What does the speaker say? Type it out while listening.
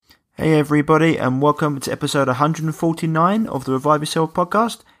Hey everybody, and welcome to episode 149 of the Revive Yourself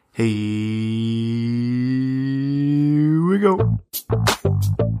podcast. Here we go.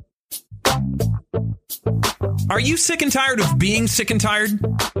 Are you sick and tired of being sick and tired?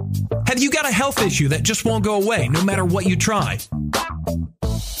 Have you got a health issue that just won't go away no matter what you try?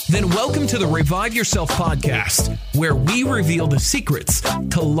 Then welcome to the Revive Yourself podcast, where we reveal the secrets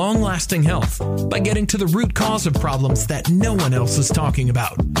to long-lasting health by getting to the root cause of problems that no one else is talking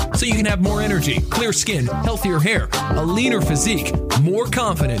about. So you can have more energy, clear skin, healthier hair, a leaner physique, more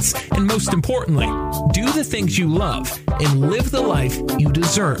confidence, and most importantly, do the things you love and live the life you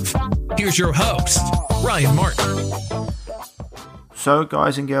deserve. Here's your host, Ryan Martin. So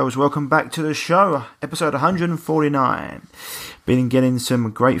guys and girls, welcome back to the show, episode 149. Been getting some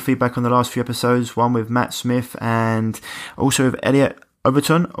great feedback on the last few episodes, one with Matt Smith and also with Elliot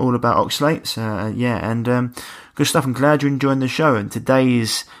Overton, all about oxalates. Good stuff. I'm glad you're enjoying the show, and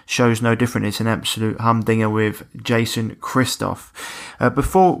today's show's no different. It's an absolute humdinger with Jason Christoff.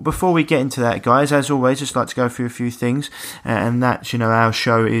 Before we get into that, guys, as always, just like to go through a few things, and that's, our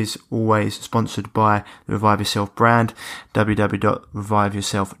show is always sponsored by the Revive Yourself brand,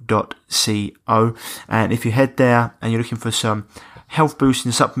 www.reviveyourself.co, and if you head there and you're looking for some health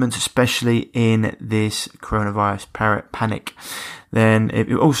boosting supplements, especially in this coronavirus panic, then if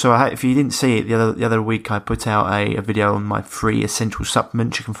you didn't see it the other week, I put out a video on my free essential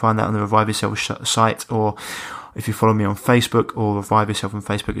supplements. You can find that on the Revive Yourself site, or if you follow me on Facebook or Revive Yourself on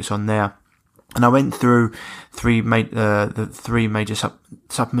Facebook, it's on there. And I went through the three major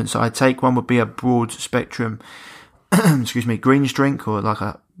supplements that I take. One would be a broad spectrum, greens drink, or like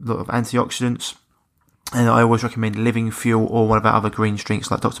a lot of antioxidants. And I always recommend Living Fuel or one of our other greens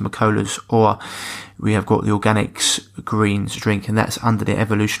drinks like Dr. McCullough's, or we have got the Organics greens drink, and that's under the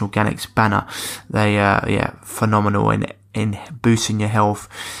Evolution Organics banner. They phenomenal in boosting your health,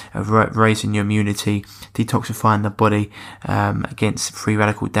 raising your immunity, detoxifying the body against free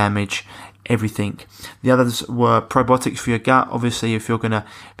radical damage, everything. The others were probiotics for your gut. Obviously, if you're going to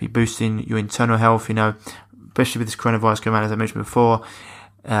be boosting your internal health, especially with this coronavirus going around, as I mentioned before,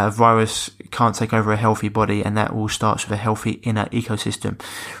 virus can't take over a healthy body, and that all starts with a healthy inner ecosystem.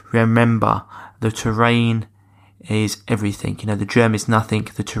 Remember, the terrain is everything. The germ is nothing,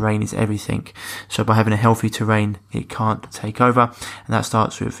 the terrain is everything. So by having a healthy terrain, it can't take over, and that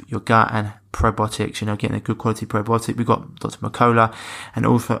starts with your gut and probiotics, getting a good quality probiotic. We've got Dr. McCullough, and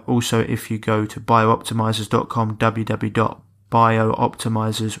also if you go to biooptimizers.com,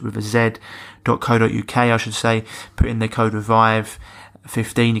 www.biooptimizers with a z.co.uk, I should say, put in the code REVIVE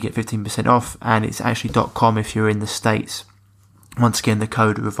 15, you get 15% off, and it's actually .com if you're in the States. Once again, the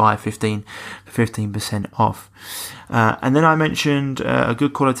code REVIVE 15 for 15% off. And then I mentioned a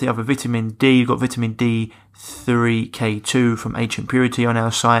good quality of a vitamin D. You've got vitamin D3K2 from Ancient Purity on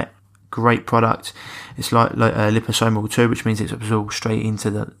our site. Great product. It's like liposomal too, which means it's absorbed straight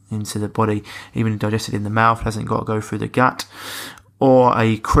into the body, even digested in the mouth. It hasn't got to go through the gut. Or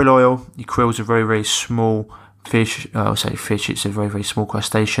a krill oil. Your krill's a very, very small fish. It's a very, very small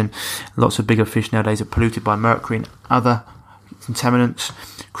crustacean. Lots of bigger fish nowadays are polluted by mercury and other contaminants.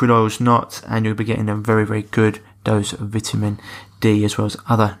 Krill oil's not, and you'll be getting a very, very good dose of vitamin D, as well as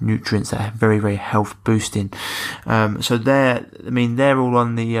other nutrients that are very, very health boosting. So they're all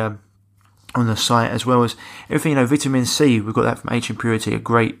on the site, as well as everything. Vitamin C, we've got that from Ancient Purity, a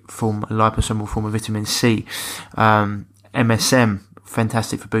great form, a liposomal form of vitamin C. MSM,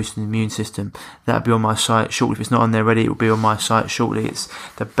 fantastic for boosting the immune system. That'll be on my site shortly. If it's not on there already, it will be on my site shortly. It's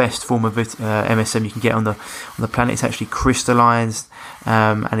the best form of MSM you can get on the planet. It's actually crystallized,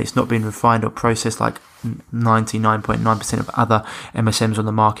 and it's not been refined or processed like 99.9% of other MSMs on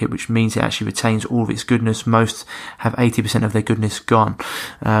the market, which means it actually retains all of its goodness. Most have 80% of their goodness gone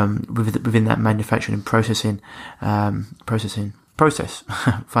within that manufacturing and process.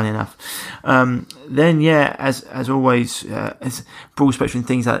 Funny enough. As always, as broad spectrum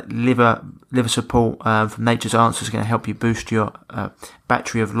things like liver support from Nature's Answers is going to help you boost your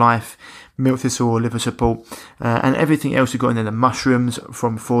battery of life. Milk thistle, liver support, and everything else you've got in there. The mushrooms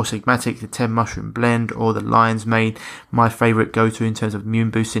from 4 Sigmatic, the 10 mushroom blend, or the Lion's Mane, my favourite go-to in terms of immune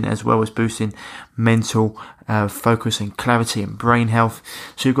boosting, as well as boosting mental focus and clarity and brain health.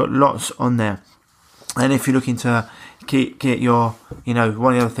 So you've got lots on there. And if you're looking to get your, one of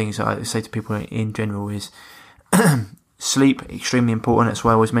the other things that I say to people in general is sleep, extremely important. That's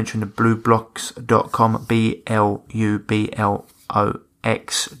why I always mention the blueblocks.com, BLUBLOCKS.com.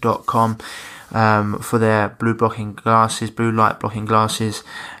 BlueX.com for their blue light blocking glasses.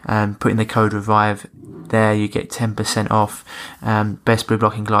 Put in the code REVIVE there, you get 10% off. Best blue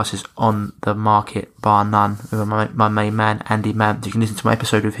blocking glasses on the market, bar none. With my main man, Andy Mant. You can listen to my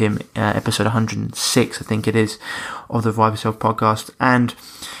episode with him, episode 106, I think it is, of the Revive Yourself podcast. And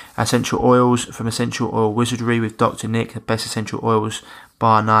essential oils from Essential Oil Wizardry with Dr. Nick, the best essential oils,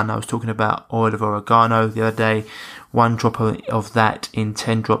 bar none. I was talking about oil of oregano the other day. 1 drop of that in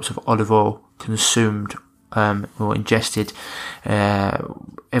 10 drops of olive oil consumed or ingested.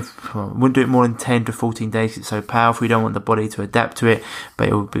 Wouldn't do it more than 10 to 14 days. It's so powerful. You don't want the body to adapt to it, but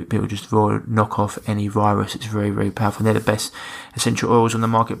it will just knock off any virus. It's very, very powerful. And they're the best essential oils on the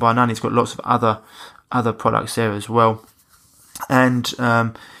market by none. It's got lots of other products there as well. And if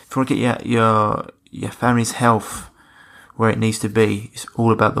you want to get your family's health where it needs to be, it's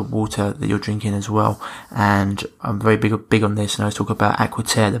all about the water that you're drinking as well. And I'm very big on this, and I was talking about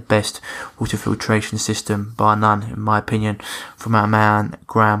Aquaterra, the best water filtration system bar none, in my opinion, from our man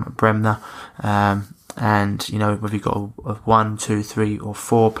Graham Bremner. And whether you've got a 1, 2, 3 or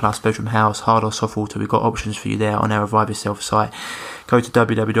 4 plus bedroom house, hard or soft water, we've got options for you there on our Revive Yourself site. Go to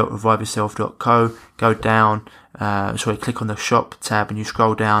www.reviveyourself.co, go down, click on the shop tab and you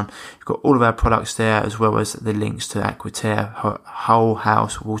scroll down. You've got all of our products there, as well as the links to Aquaterra whole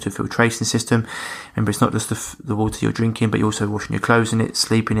house water filtration system. Remember, it's not just the water you're drinking, but you're also washing your clothes in it,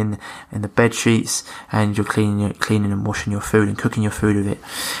 sleeping in the bed sheets, and you're cleaning and washing your food and cooking your food with it.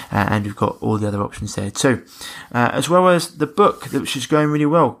 And you've got all the other options there too, as well as the book, which is going really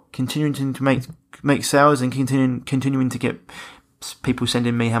well, continuing to make sales and continuing to get people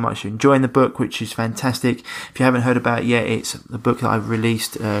sending me how much you're enjoying the book, which is fantastic. If you haven't heard about it yet, it's the book that I've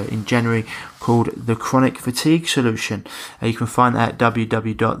released in January called The Chronic Fatigue Solution. You can find that at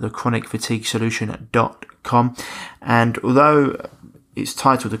www.thechronicfatiguesolution.com. And although it's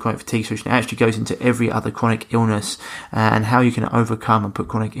titled The Chronic Fatigue Solution, it actually goes into every other chronic illness and how you can overcome and put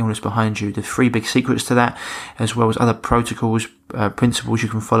chronic illness behind you. There's 3 big secrets to that, as well as other protocols, principles you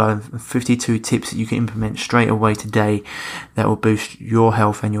can follow, 52 tips that you can implement straight away today that will boost your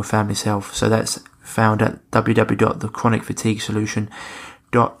health and your family's health. So that's found at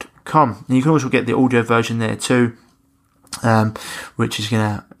www.thechronicfatiguesolution.com. And you can also get the audio version there too, which is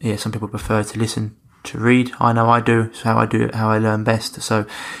some people prefer to listen to read. I know I do. It's how I do it, how I learn best. So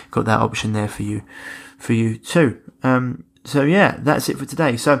got that option there for you too. So yeah, that's it for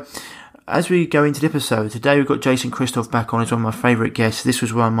today. So as we go into the episode, today we've got Jason Christoff back on. He's one of my favourite guests. This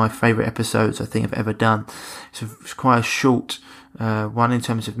was one of my favourite episodes I think I've ever done. It's quite a short one in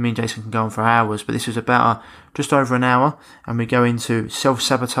terms of me and Jason can go on for hours, but this is about just over an hour, and we go into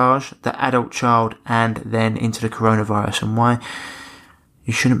self-sabotage, the adult child, and then into the coronavirus and why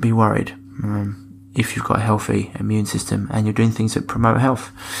you shouldn't be worried. If you've got a healthy immune system and you're doing things that promote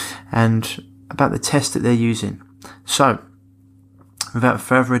health, and about the test that they're using. So, without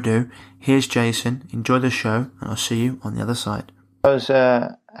further ado, here's Jason. Enjoy the show, and I'll see you on the other side.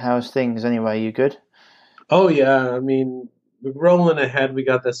 How's things anyway? You good? Oh, yeah. I mean, we're rolling ahead. We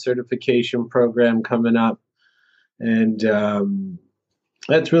got the certification program coming up, and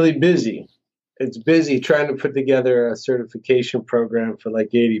that's really busy. It's busy trying to put together a certification program for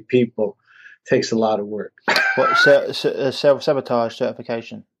like 80 people. Takes a lot of work. What, self-sabotage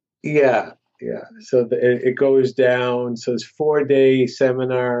certification? Yeah. So it goes down. So it's 4-day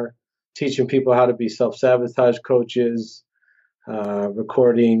seminar teaching people how to be self-sabotage coaches,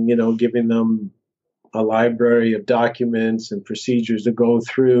 recording, giving them a library of documents and procedures to go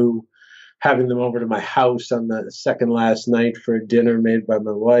through, having them over to my house on the second last night for a dinner made by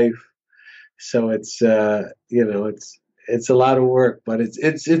my wife. So it's, it's a lot of work, but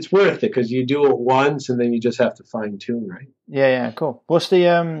it's worth it because you do it once and then you just have to fine tune, right? Yeah, cool. What's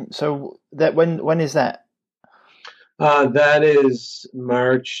the so that when is that? That is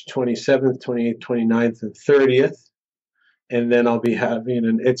March 27th, 28th, 29th, and 30th, and then I'll be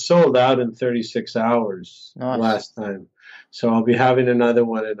having it sold out in 36 hours. Nice. Last time, so I'll be having another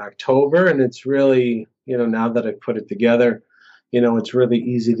one in October, and it's really now that I've put it together, it's really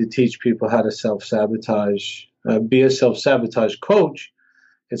easy to teach people how to self-sabotage. Be a self-sabotage coach.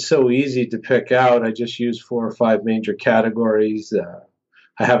 It's so easy to pick out. I just use 4 or 5 major categories.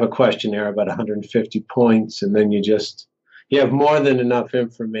 I have a questionnaire about 150 points, and then you have more than enough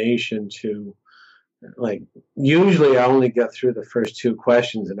information to, usually I only get through the first 2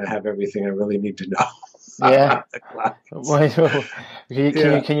 questions and I have everything I really need to know. Yeah.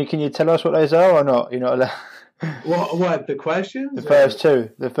 Can you tell us what those are or not? You're not allowed. Well, what, the questions? The first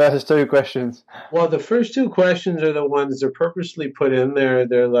two questions. Well, the first 2 questions are the ones they're purposely put in there.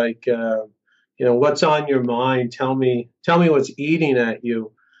 They're like, what's on your mind? Tell me what's eating at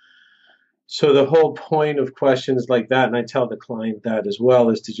you. So the whole point of questions like that, and I tell the client that as well,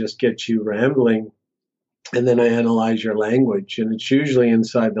 is to just get you rambling. And then I analyze your language. And it's usually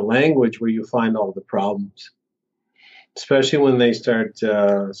inside the language where you find all the problems. Especially when they start,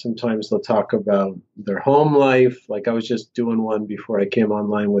 sometimes they'll talk about their home life. Like I was just doing one before I came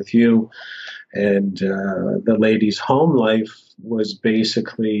online with you. And the lady's home life was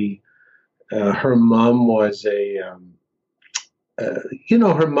basically, her mom was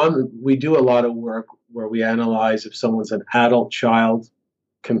her mom, we do a lot of work where we analyze if someone's an adult child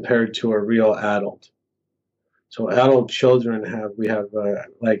compared to a real adult. So adult children we have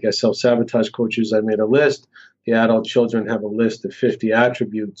like as self-sabotage coaches, I made a list. The adult children have a list of 50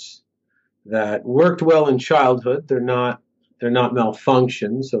 attributes that worked well in childhood. They're not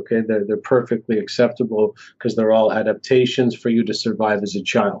malfunctions, okay? They're perfectly acceptable because they're all adaptations for you to survive as a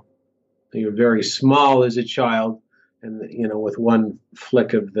child. You're very small as a child, and with one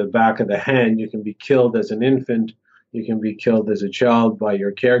flick of the back of the hand, you can be killed as an infant. You can be killed as a child by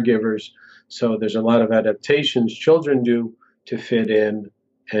your caregivers. So there's a lot of adaptations children do to fit in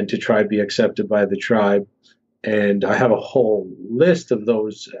and to try to be accepted by the tribe. And I have a whole list of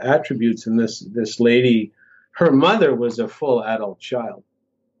those attributes. And this lady, her mother was a full adult child.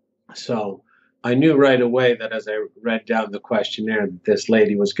 So I knew right away that as I read down the questionnaire, this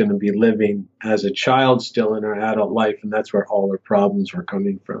lady was going to be living as a child still in her adult life. And that's where all her problems were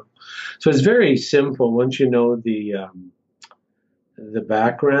coming from. So it's very simple once you know the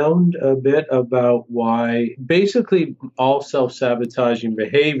background a bit about why basically all self-sabotaging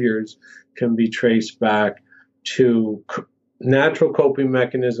behaviors can be traced back to natural coping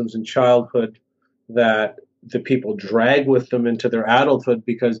mechanisms in childhood that the people drag with them into their adulthood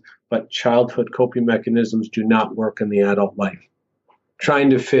but childhood coping mechanisms do not work in the adult life.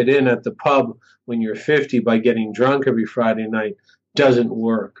 Trying to fit in at the pub when you're 50 by getting drunk every Friday night doesn't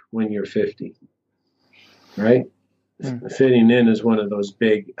work when you're 50, right? Fitting in is one of those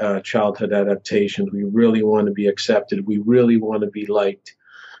big childhood adaptations. We really want to be accepted. We really want to be liked.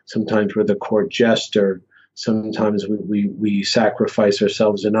 Sometimes we're the court jester. Sometimes we sacrifice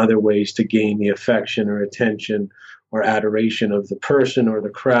ourselves in other ways to gain the affection or attention or adoration of the person or the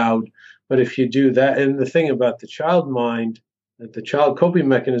crowd. But if you do that, and the thing about the child mind, the child coping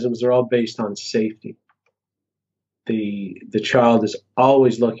mechanisms are all based on safety. The child is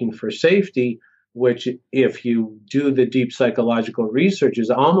always looking for safety, which if you do the deep psychological research is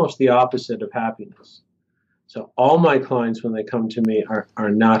almost the opposite of happiness. So all my clients, when they come to me,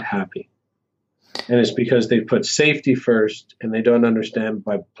 are not happy. And it's because they put safety first, and they don't understand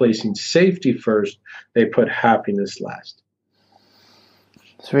by placing safety first, they put happiness last.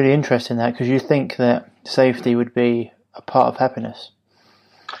 It's really interesting that, because you think that safety would be a part of happiness.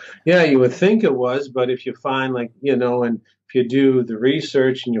 Yeah, you would think it was, but if you find and if you do the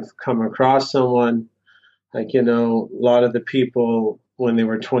research and you've come across someone, a lot of the people when they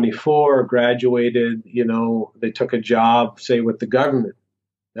were 24 graduated, they took a job, say with the government.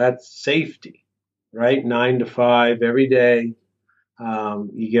 That's safety, right? 9 to 5 every day.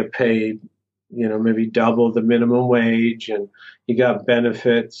 You get paid, maybe double the minimum wage, and you got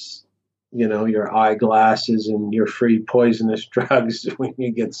benefits, your eyeglasses and your free poisonous drugs when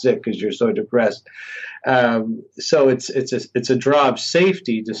you get sick because you're so depressed. So it's a job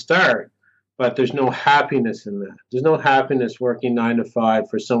safety to start, but there's no happiness in that. There's no happiness working 9 to 5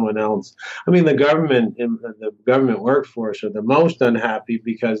 for someone else. I mean, the government workforce are the most unhappy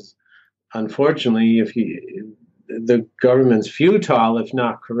because, unfortunately, the government's futile, if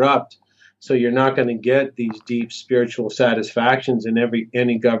not corrupt. So you're not going to get these deep spiritual satisfactions in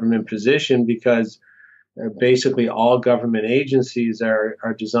any government position because basically all government agencies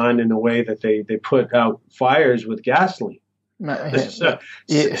are designed in a way that they put out fires with gasoline. So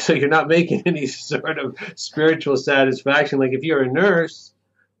you're not making any sort of spiritual satisfaction. Like if you're a nurse,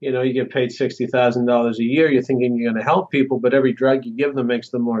 you get paid $60,000 a year. You're thinking you're going to help people, but every drug you give them makes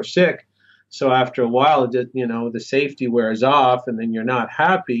them more sick. So after a while, the safety wears off, and then you're not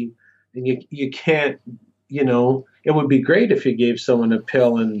happy. And you can't, it would be great if you gave someone a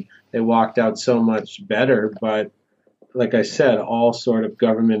pill and they walked out so much better. But like I said, all sort of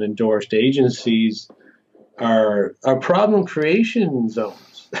government endorsed agencies are problem creation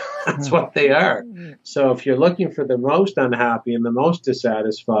zones. That's what they are. So if you're looking for the most unhappy and the most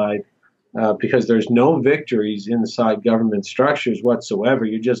dissatisfied, because there's no victories inside government structures whatsoever,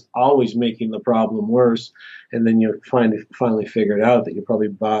 you're just always making the problem worse. And then you finally figured out that you probably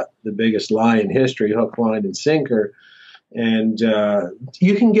bought the biggest lie in history, hook, line, and sinker. And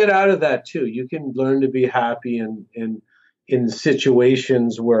you can get out of that too. You can learn to be happy and in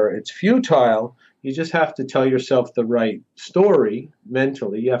situations where it's futile, you just have to tell yourself the right story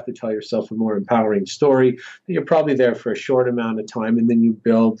mentally. You have to tell yourself a more empowering story. You're probably there for a short amount of time, and then you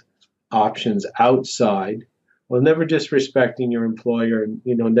build options outside. Well, never disrespecting your employer, and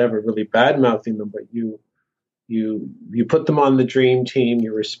never really bad mouthing them, but you put them on the dream team.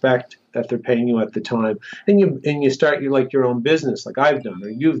 You respect that they're paying you at the time, and you start your own business, like I've done, or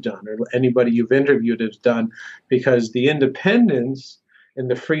you've done, or anybody you've interviewed has done, because the independence and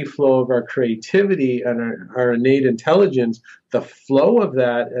the free flow of our creativity and our innate intelligence, the flow of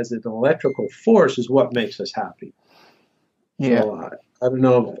that as an electrical force is what makes us happy. Yeah. So, I don't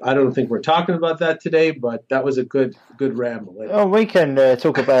know. I don't think we're talking about that today, but that was a good ramble. Oh, we can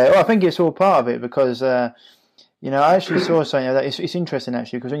talk about it. I think it's all part of it because, I actually saw something that it's interesting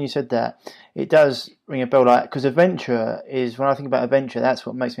actually, because when you said that, it does ring a bell. Because adventure is, when I think about adventure, that's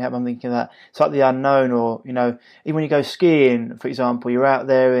what makes me happy. I'm thinking that it's like the unknown, or even when you go skiing, for example, you're out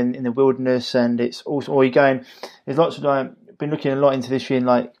there in the wilderness, and it's also, or you're going. There's lots of been looking a lot into this year.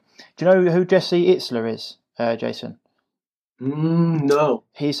 Do you know who Jesse Itzler is, Jason? No,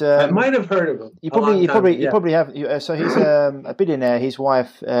 he's. I might have heard of him. You probably have. So he's a billionaire. His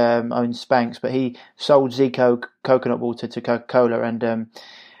wife owns Spanx, but he sold Zico coconut water to Coca-Cola, and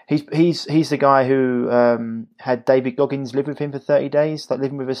he's the guy who had David Goggins live with him for 30 days, like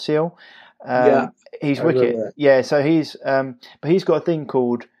living with a seal. He's wicked. Yeah, so he's but he's got a thing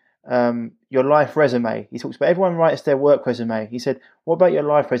called your life resume. He talks about, everyone writes their work resume. He said, "What about your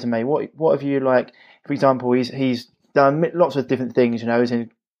life resume? What have you, like?" For example, he's done lots of different things, he's in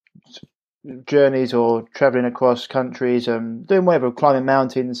journeys or travelling across countries, doing whatever, climbing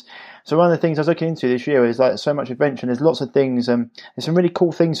mountains. So one of the things I was looking into this year is so much adventure, and there's lots of things, there's some really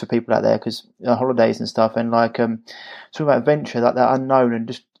cool things for people out there, because holidays and stuff, and talking about adventure, like that unknown, and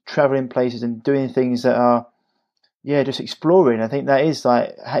just travelling places and doing things that are, just exploring. I think that is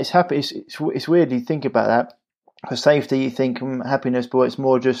it's happy. It's weird you think about that. For safety, you think happiness, but it's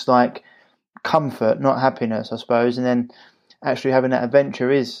more just like comfort, not happiness, I suppose. And then actually having that adventure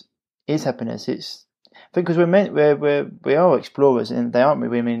is happiness. It's, I think, because we are explorers, and they aren't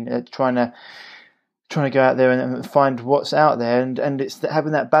we? I mean, trying to go out there and find what's out there, and it's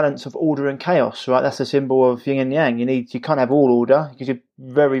having that balance of order and chaos, right? That's a symbol of yin and yang. You can't have all order, because you're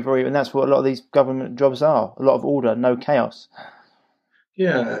very, very, and that's what a lot of these government jobs are: a lot of order, no chaos.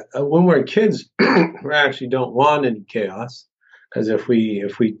 Yeah, when we're kids, we actually don't want any chaos. Because if we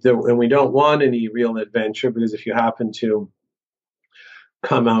don't want any real adventure, because if you happen to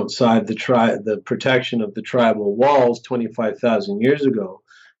come outside the protection of the tribal walls 25,000 years ago,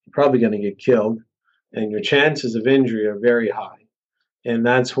 you're probably going to get killed, and your chances of injury are very high. And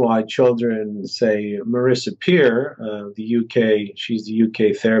that's why children, say Marissa Peer, she's the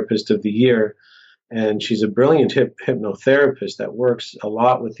UK Therapist of the Year, and she's a brilliant hypnotherapist that works a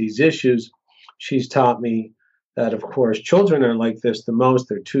lot with these issues. She's taught me that, of course, children are like this the most.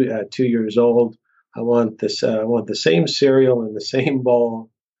 They're at 2 years old. I want the same cereal in the same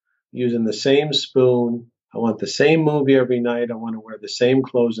bowl, using the same spoon. I want the same movie every night. I want to wear the same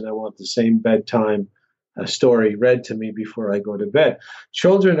clothes, and I want the same bedtime story read to me before I go to bed.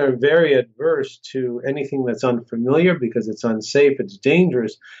 Children are very adverse to anything that's unfamiliar, because it's unsafe, it's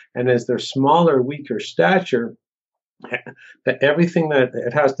dangerous, and as they're smaller, weaker stature, that everything that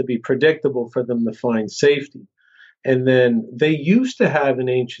it has to be predictable for them to find safety. And then they used to have in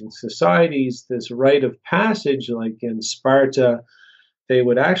ancient societies this rite of passage, like in Sparta, they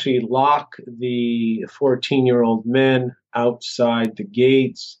would actually lock the 14-year-old men outside the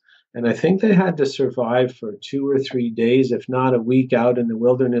gates. And I think they had to survive for 2 or 3 days, if not a week, out in the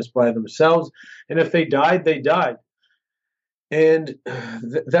wilderness by themselves. And if they died, they died. And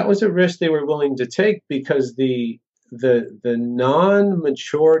that was a risk they were willing to take, because the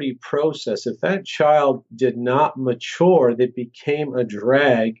non-maturity process, if that child did not mature, they became a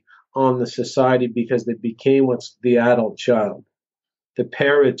drag on the society, because they became what's the adult child, the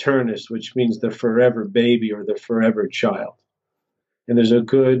per eternus, which means the forever baby or the forever child. And there's a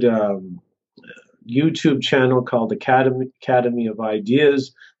good YouTube channel called Academy of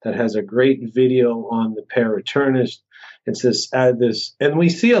Ideas that has a great video on the per eternus. It's this, and we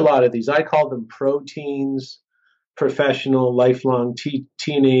see a lot of these. I call them proteins. Professional, lifelong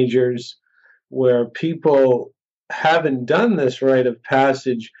teenagers, where people haven't done this rite of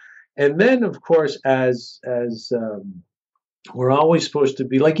passage. And then, of course, as we're always supposed to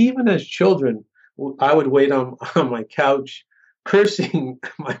be, like, even as children, I would wait on my couch cursing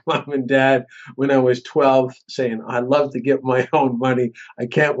my mom and dad when I was 12, saying, "I love to get my own money. I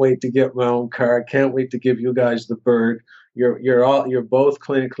can't wait to get my own car. I can't wait to give you guys the bird. You're both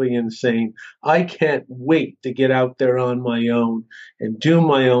clinically insane. I can't wait to get out there on my own and do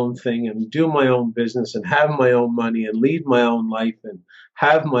my own thing and do my own business and have my own money and lead my own life and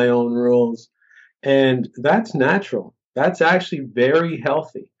have my own rules." And that's natural. That's actually very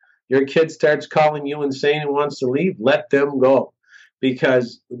healthy. Your kid starts calling you insane and wants to leave, let them go.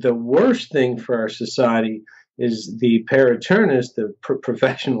 Because the worst thing for our society is the paraternist, the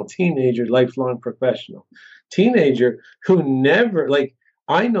professional teenager, lifelong professional teenager who never, like,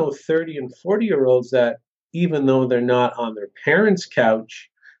 I know 30 and 40-year-olds that even though they're not on their parents' couch,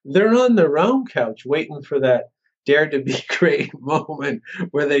 they're on their own couch waiting for that dare to be great moment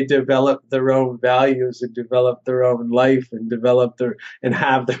where they develop their own values and develop their own life and and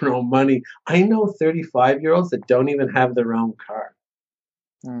have their own money. I know 35-year-olds that don't even have their own car.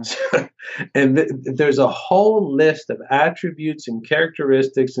 And there's a whole list of attributes and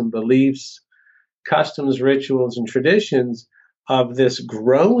characteristics and beliefs, customs, rituals, and traditions of this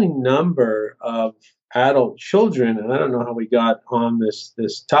growing number of adult children. And I don't know how we got on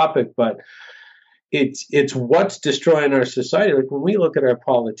this topic, but it's what's destroying our society. Like when we look at our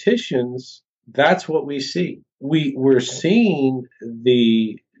politicians, that's what we see. We're seeing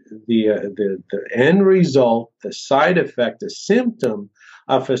the end result, the side effect, the symptom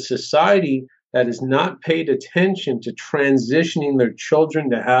of a society that has not paid attention to transitioning their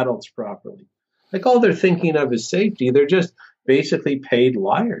children to adults properly. Like all they're thinking of is safety. They're just basically paid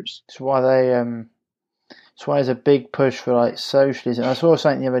liars. That's why that's why there's a big push for like socialism. I saw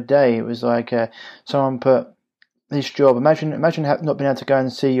something the other day. It was like someone put this job. Imagine not being able to go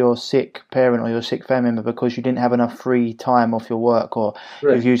and see your sick parent or your sick family member because you didn't have enough free time off your work or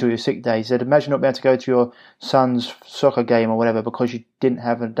you've used all your sick days. He said, imagine not being able to go to your son's soccer game or whatever because you didn't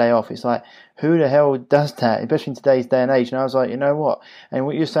have a day off. It's like, who the hell does that, especially in today's day and age? And I was like, you know what? And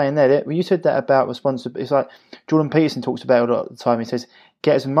what you're saying there, when you said that about responsibility, it's like Jordan Peterson talks about it a lot of the time. He says,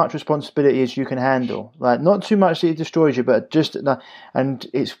 get as much responsibility as you can handle. Like, not too much that it destroys you, but just, and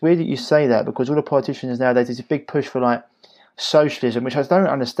it's weird that you say that because all the politicians nowadays, there's a big push for like socialism, which I don't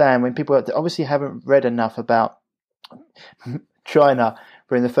understand when people obviously haven't read enough about China,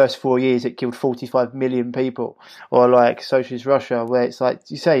 where in the first 4 years it killed 45 million people, or like socialist Russia, where it's like,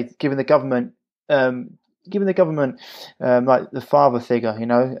 you say, giving the government like the father figure,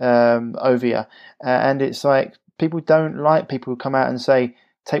 over you. And it's like, people don't like people who come out and say,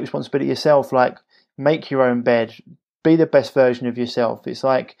 take responsibility yourself, like make your own bed, be the best version of yourself. It's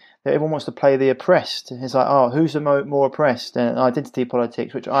like everyone wants to play the oppressed. It's like, oh, who's the more oppressed? And identity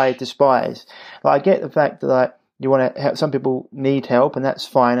politics, which I despise. Like, I get the fact that like you want to help, some people need help, and that's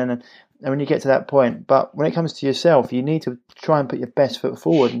fine. And when you get to that point, but when it comes to yourself, you need to try and put your best foot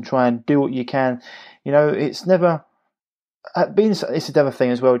forward and try and do what you can. It's never it's a other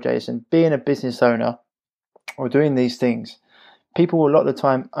thing as well, Jason. Being a business owner or doing these things, people a lot of the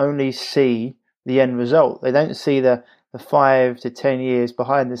time only see the end result. They don't see the 5 to 10 years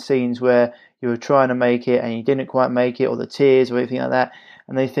behind the scenes where you were trying to make it and you didn't quite make it, or the tears or anything like that.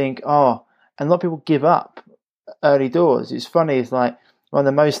 And they think, and a lot of people give up early doors. It's funny, it's like one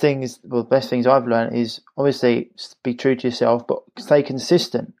of the best things I've learned is obviously be true to yourself, but stay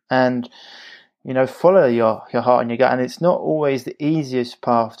consistent and, follow your heart and your gut. And it's not always the easiest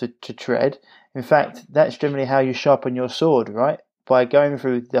path to tread. In fact, that's generally how you sharpen your sword, right? By going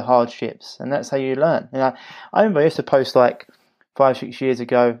through the hardships, and that's how you learn. I remember I used to post like 5-6 years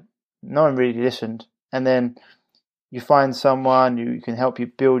ago. No one really listened, and then you find someone who can help you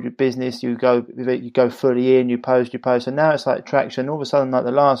build your business. You go fully in. You post, and now it's like traction. All of a sudden, like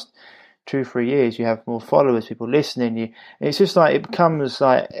the last 2-3 years, you have more followers, people listening. It's just like it becomes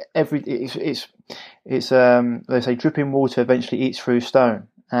like it's they say dripping water eventually eats through stone.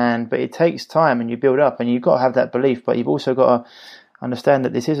 But it takes time, and you build up, and you've got to have that belief, but you've also got to understand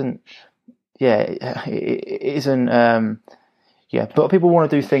that this isn't, it isn't, but people want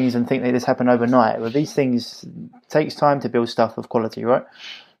to do things and think they just happen overnight. Well, these things takes time to build stuff of quality, right?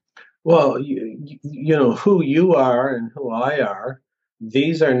 Well, who you are and who I are,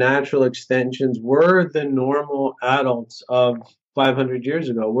 these are natural extensions. We're the normal adults of 500 years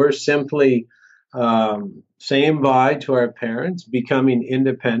ago. We're simply saying bye to our parents, becoming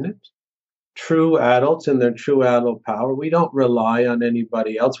independent, true adults in their true adult power. We don't rely on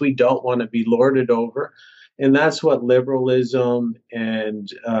anybody else. We don't want to be lorded over. And that's what liberalism and,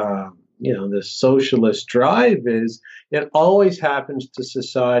 the socialist drive is. It always happens to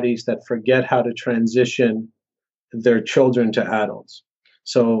societies that forget how to transition their children to adults.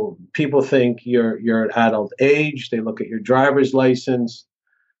 So people think you're at adult age. They look at your driver's license.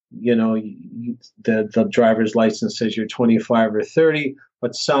 The driver's license says you're 25 or 30,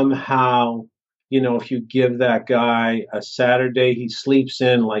 but somehow, if you give that guy a Saturday, he sleeps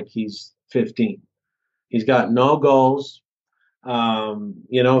in like he's 15. He's got no goals.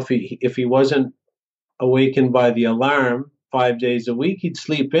 If he wasn't awakened by the alarm 5 days a week, he'd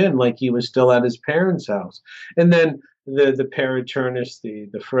sleep in like he was still at his parents' house. And then the paraturnus,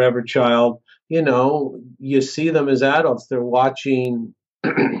 the forever child, you see them as adults. They're watching,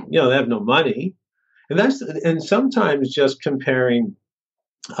 they have no money. And sometimes just comparing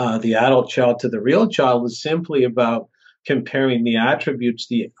the adult child to the real child is simply about comparing the attributes,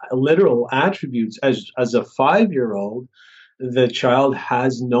 the literal attributes. As a 5-year-old, the child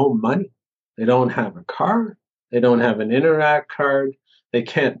has no money. They don't have a car. They don't have an Interact card. They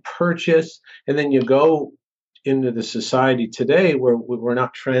can't purchase. And then you go into the society today where we're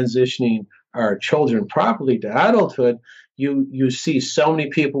not transitioning our children properly to adulthood. You see so many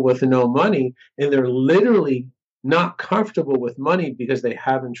people with no money, and they're literally not comfortable with money because they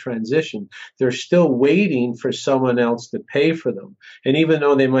haven't transitioned. They're still waiting for someone else to pay for them. And even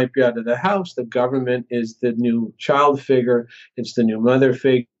though they might be out of the house, the government is the new child figure. It's the new mother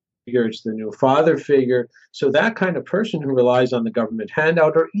figure. It's the new father figure. So that kind of person who relies on the government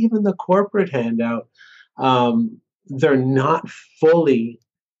handout or even the corporate handout, they're not fully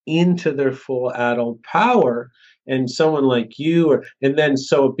into their full adult power. And someone like you, and then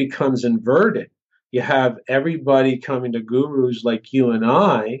so it becomes inverted. You have everybody coming to gurus like you and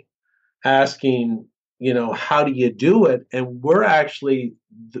I asking, how do you do it? And we're actually,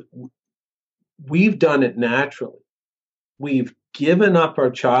 we've done it naturally. We've given up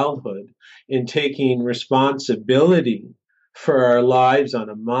our childhood in taking responsibility for our lives on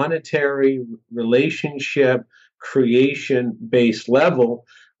a monetary, relationship, creation-based level,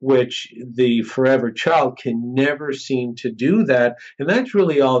 which the forever child can never seem to do that. And that's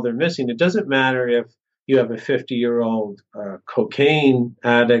really all they're missing. It doesn't matter if you have a 50-year-old cocaine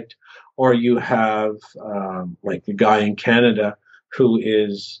addict or you have like the guy in Canada who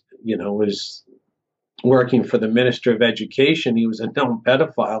is working for the Minister of Education. He was a known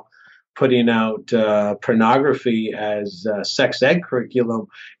pedophile, putting out pornography as sex ed curriculum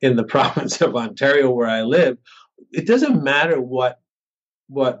in the province of Ontario where I live. It doesn't matter what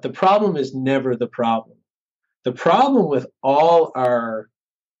the problem is, never the problem. The problem with all our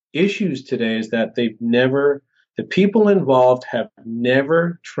issues today is that the people involved have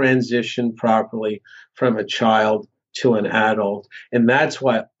never transitioned properly from a child to an adult. And that's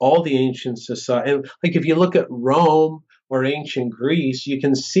why all the ancient society, and like if you look at Rome or ancient Greece, you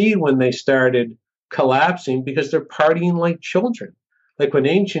can see when they started collapsing because they're partying like children. Like when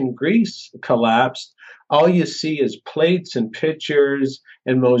ancient Greece collapsed, all you see is plates and pictures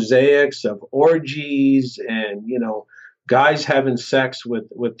and mosaics of orgies and, guys having sex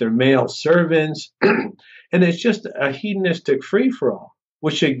with their male servants. And it's just a hedonistic free-for-all,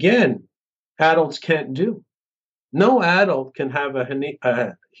 which again, adults can't do. No adult can have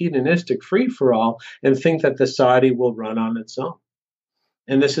a hedonistic free-for-all and think that the society will run on its own.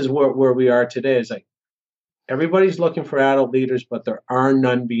 And this is where we are today. It's like everybody's looking for adult leaders, but there are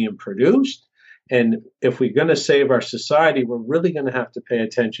none being produced. And if we're going to save our society, we're really going to have to pay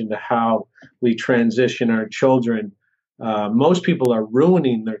attention to how we transition our children. Most people are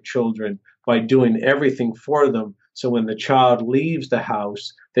ruining their children by doing everything for them. So when the child leaves the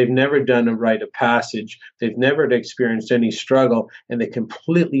house, they've never done a rite of passage. They've never experienced any struggle, and they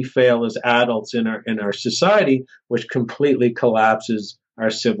completely fail as adults in our society, which completely collapses our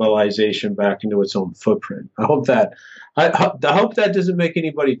civilization back into its own footprint. I hope that doesn't make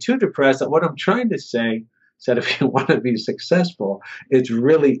anybody too depressed. What I'm trying to say is that if you want to be successful, it's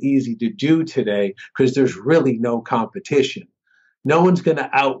really easy to do today because there's really no competition. No one's going to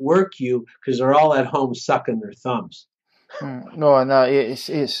outwork you because they're all at home sucking their thumbs. No, it's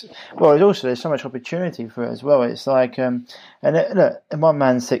also there's so much opportunity for it as well. It's like look, one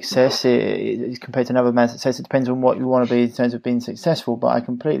man's success is compared to another man's success. It depends on what you want to be in terms of being successful. But I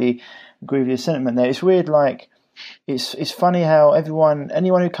completely agree with your sentiment there. It's weird, like it's funny how anyone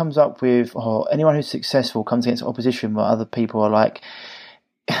who comes up with or anyone who's successful comes against opposition where other people are like.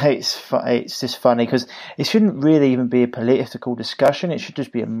 It's just funny because it shouldn't really even be a political discussion. It should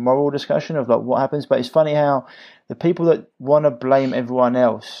just be a moral discussion of like what happens. But it's funny how the people that want to blame everyone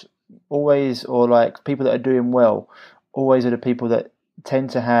else always, or like people that are doing well, always are the people that tend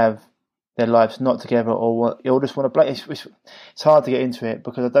to have their lives not together or just want to blame. It's hard to get into it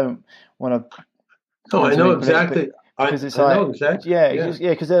because I don't want to. No, I know exactly. Because it's I know exactly. Yeah,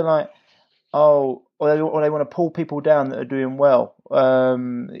 because they're like, oh, or they want to pull people down that are doing well.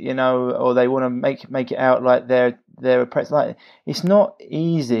 or they want to make it out like they're oppressed. Like, it's not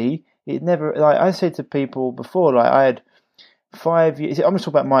easy. It never, like I said to people before, like I had 5 years. I'm going to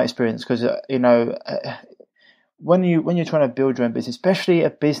talk about my experience because when you're trying to build your own business, especially a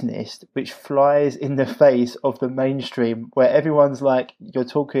business which flies in the face of the mainstream, where everyone's like, you're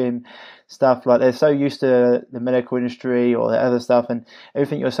talking stuff like they're so used to the medical industry or the other stuff, and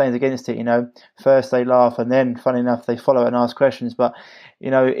everything you're saying is against it. First they laugh, and then, funny enough, they follow and ask questions. But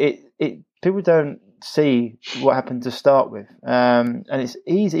it people don't see what happened to start with, and it's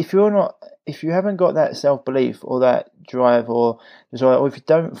easy if you haven't got that self belief or that drive or desire, or if you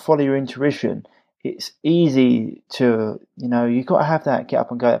don't follow your intuition. It's easy to, you've got to have that get up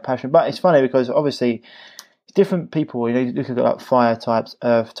and go, that passion. But it's funny because obviously different people, you look at like fire types,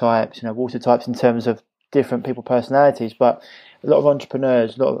 earth types, water types in terms of different people personalities. But a lot of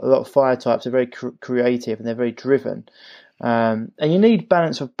entrepreneurs, a lot of fire types are very creative and they're very driven. And you need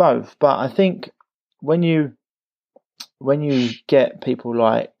balance of both. But I think when you get people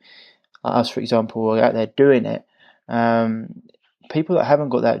like us, for example, who are out there doing it, people that haven't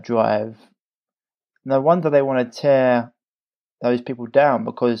got that drive, no wonder they want to tear those people down,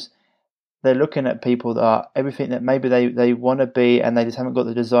 because they're looking at people that are everything that maybe they want to be and they just haven't got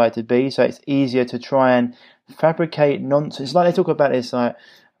the desire to be. So it's easier to try and fabricate nonsense. Like they talk about this like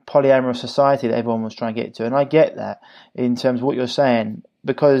polyamorous society that everyone was trying to get to. And I get that in terms of what you're saying,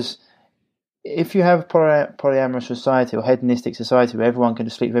 because if you have polyamorous society or hedonistic society where everyone can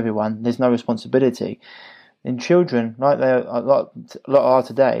just sleep with everyone, there's no responsibility. And children, like a lot are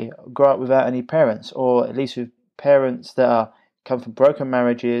today, grow up without any parents, or at least with parents that come from broken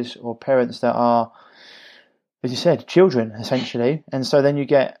marriages, or parents that are, as you said, children essentially. And so then you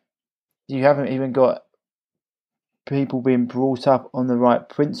haven't even got people being brought up on the right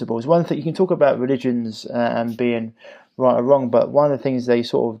principles. One thing, you can talk about religions and being right or wrong, but one of the things they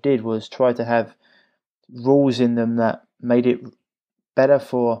sort of did was try to have rules in them that made it better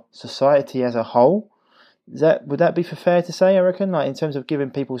for society as a whole. Would that be fair to say, I reckon, like in terms of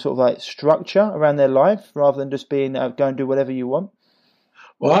giving people sort of like structure around their life rather than just being go and do whatever you want?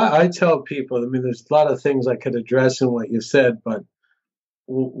 Well, I tell people, there's a lot of things I could address in what you said, but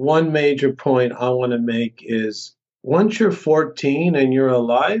one major point I want to make is once you're 14 and you're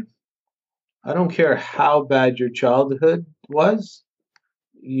alive, I don't care how bad your childhood was,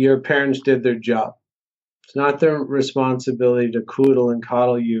 your parents did their job. It's not their responsibility to coodle and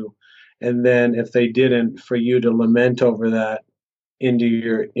coddle you. And then if they didn't, for you to lament over that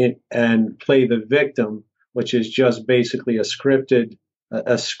and play the victim, which is just basically a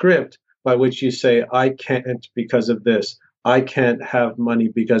script by which you say, I can't because of this. I can't have money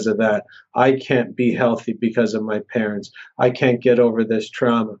because of that. I can't be healthy because of my parents. I can't get over this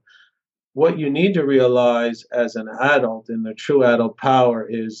trauma. What you need to realize as an adult in the true adult power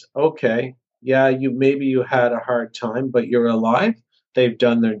is, okay, yeah, maybe you had a hard time, but you're alive. They've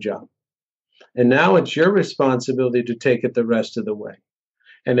done their job. And now it's your responsibility to take it the rest of the way.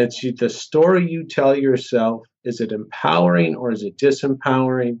 And it's the story you tell yourself. Is it empowering or is it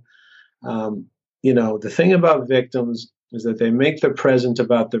disempowering? The thing about victims is that they make the present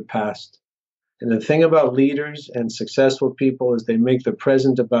about their past. And the thing about leaders and successful people is they make the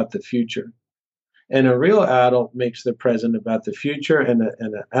present about the future. And a real adult makes the present about the future, and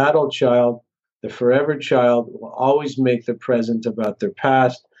an adult child, the forever child, will always make the present about their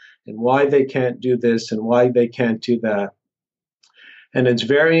past and why they can't do this and why they can't do that. And it's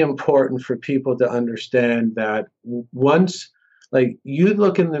very important for people to understand that once, like, you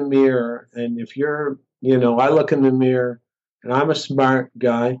look in the mirror, and if you're, I look in the mirror and I'm a smart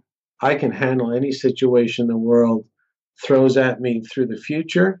guy, I can handle any situation the world throws at me through the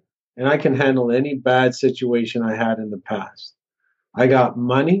future, and I can handle any bad situation I had in the past. I got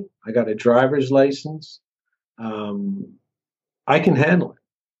money, I got a driver's license, I can handle it.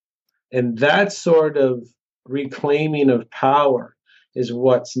 And that sort of reclaiming of power is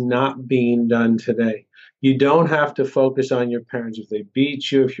what's not being done today. You don't have to focus on your parents. If they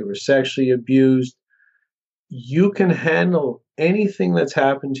beat you, if you were sexually abused, you can handle anything that's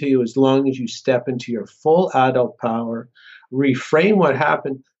happened to you as long as you step into your full adult power, reframe what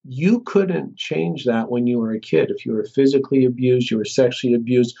happened. You couldn't change that when you were a kid. If you were physically abused, you were sexually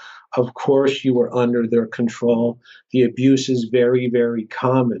abused, of course you were under their control. The abuse is very, very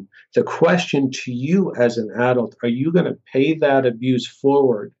common. The question to you as an adult, are you going to pay that abuse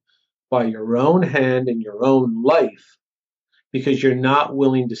forward by your own hand in your own life because you're not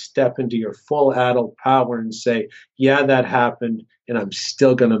willing to step into your full adult power and say, yeah, that happened, and I'm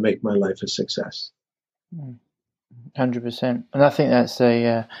still going to make my life a success? 100%. And I think that's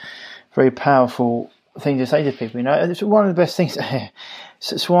a very powerful thing to say to people. It's one of the best things.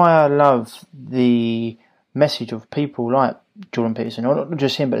 It's why I love the message of people like Jordan Peterson, or not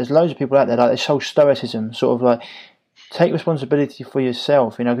just him, but there's loads of people out there like this whole stoicism, sort of like take responsibility for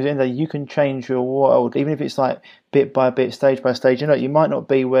yourself. Because at the end of the day, you can change your world, even if it's like bit by bit, stage by stage. You might not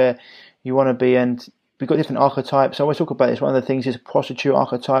be where you want to be, and we've got different archetypes. I always talk about this. One of the things is prostitute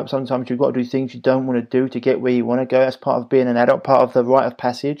archetype. Sometimes you've got to do things you don't want to do to get where you want to go. That's part of being an adult, part of the rite of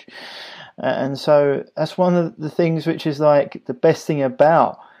passage. And so that's one of the things which is like the best thing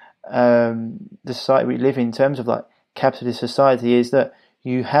about the society we live in terms of like capitalist society, is that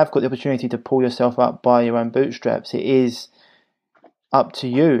you have got the opportunity to pull yourself up by your own bootstraps. It is up to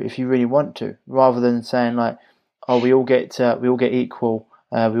you if you really want to, rather than saying like, oh, we all get equal.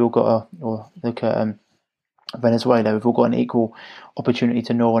 We all got or look at Venezuela. We've all got an equal opportunity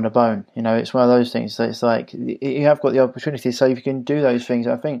to gnaw on a bone. It's one of those things. So it's like you have got the opportunity. So if you can do those things,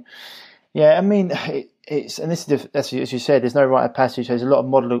 I think. Yeah, I mean, it's and this is as you said. There's no rite of passage. There's a lot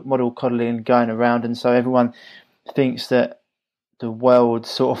of model coddling going around, and so everyone thinks that the world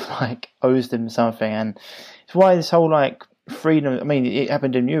sort of like owes them something, and it's why this whole like freedom. I mean, it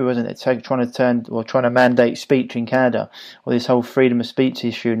happened in you, wasn't it? Trying to mandate speech in Canada, or this whole freedom of speech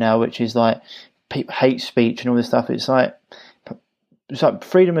issue now, which is like hate speech and all this stuff. It's like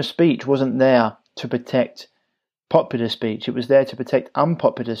freedom of speech wasn't there to protect popular speech. It was there to protect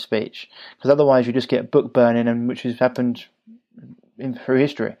unpopular speech, because otherwise you just get book burning, and which has happened through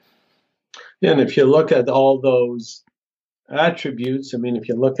history. Yeah, and if you look at all those attributes, I mean, if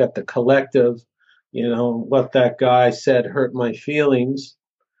you look at the collective, what that guy said hurt my feelings,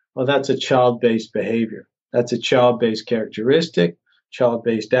 well, that's a child-based behavior. That's a child-based characteristic,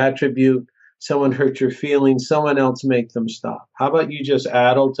 child-based attribute. Someone hurt your feelings, someone else make them stop. How about you just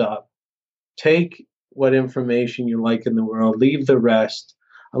adult up, take what information you like in the world, leave the rest,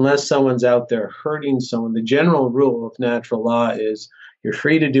 unless someone's out there hurting someone. The general rule of natural law is you're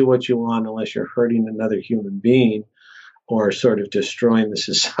free to do what you want unless you're hurting another human being or sort of destroying the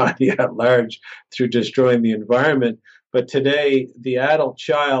society at large through destroying the environment. But today, the adult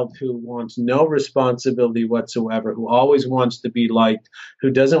child who wants no responsibility whatsoever, who always wants to be liked,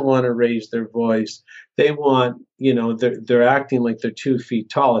 who doesn't want to raise their voice, they want, they're acting like they're 2 feet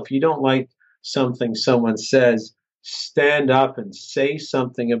tall. If you don't like something someone says, stand up and say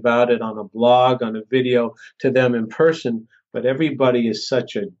something about it on a blog, on a video, to them in person. But everybody is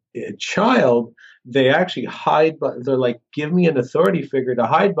such a child, they actually hide, but they're like, give me an authority figure to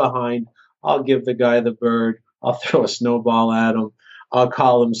hide behind. I'll give the guy the bird. I'll throw a snowball at him. I'll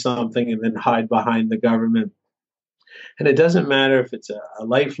call him something and then hide behind the government. And it doesn't matter if it's a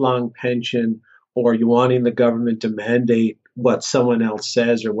lifelong pension or you wanting the government to mandate what someone else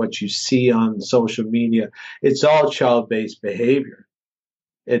says or what you see on social media. It's all child-based behavior.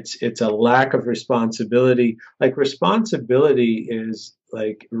 It's a lack of responsibility. Like responsibility is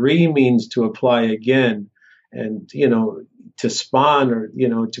like means to apply again, and to spawn,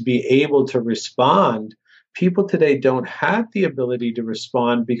 or to be able to respond. People today don't have the ability to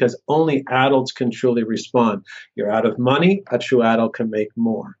respond because only adults can truly respond. You're out of money, a true adult can make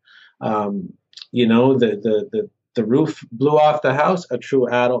more. The roof blew off the house, a true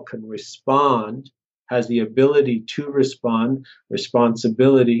adult can respond, has the ability to respond,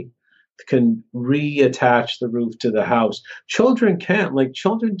 responsibility, can reattach the roof to the house. Children can't. Like,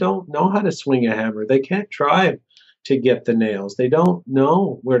 children don't know how to swing a hammer. They can't drive to get the nails. They don't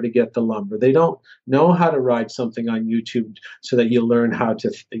know where to get the lumber. They don't know how to ride something on YouTube so that you learn how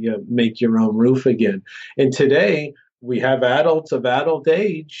to make your own roof again. And today, we have adults of adult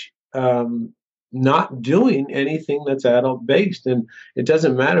age not doing anything that's adult-based. And it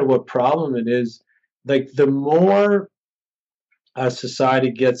doesn't matter what problem it is. Like, the more a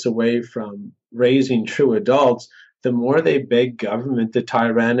society gets away from raising true adults, the more they beg government to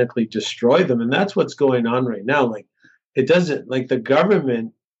tyrannically destroy them. And that's what's going on right now. Like, it doesn't, like, the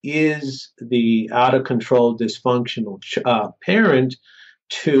government is the out of control, dysfunctional parent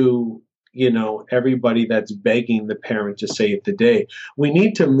to, everybody that's begging the parent to save the day. We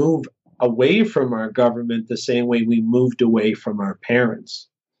need to move away from our government the same way we moved away from our parents.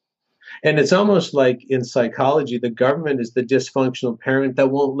 And it's almost like in psychology, the government is the dysfunctional parent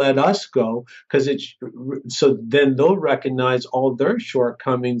that won't let us go, so then they'll recognize all their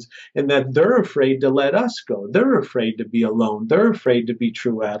shortcomings and that they're afraid to let us go. They're afraid to be alone. They're afraid to be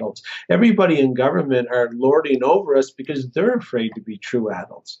true adults. Everybody in government are lording over us because they're afraid to be true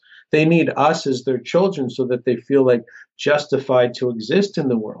adults. They need us as their children so that they feel like justified to exist in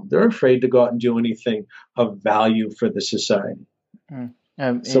the world. They're afraid to go out and do anything of value for the society.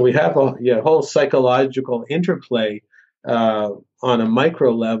 So we have a whole psychological interplay on a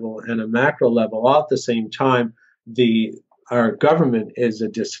micro level and a macro level all at the same time. Our government is a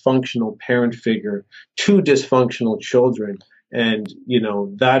dysfunctional parent figure to dysfunctional children, and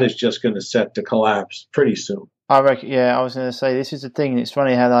that is just going to set to collapse pretty soon. I reckon. Yeah, I was going to say this is the thing. It's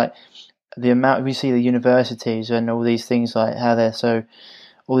funny how like the amount we see the universities and all these things, like how they're so,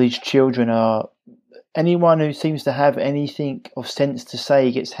 all these children are, anyone who seems to have anything of sense to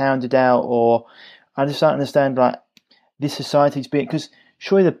say gets hounded out, or I just don't understand like this society's being, because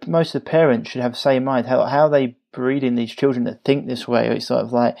surely most of the parents should have the same mind. How are they breeding these children that think this way? It's sort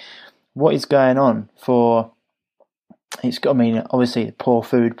of like, what is going on for, I mean, obviously poor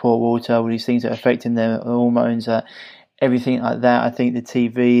food, poor water, all these things that are affecting their hormones, everything like that. I think the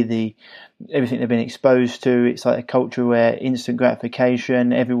TV, everything they've been exposed to, it's like a culture where instant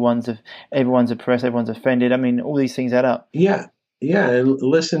gratification, everyone's oppressed, everyone's offended. I mean, all these things add up. Yeah, and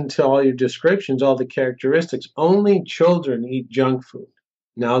listen to all your descriptions, all the characteristics. Only children eat junk food.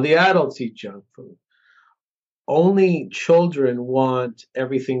 Now the adults eat junk food. Only children want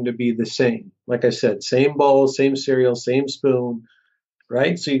everything to be the same. Like I said, same bowl, same cereal, same spoon,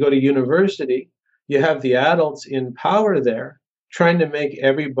 right? So you go to university, you have the adults in power there trying to make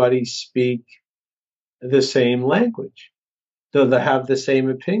everybody speak the same language. They have the same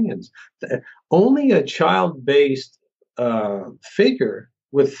opinions. Only a child-based figure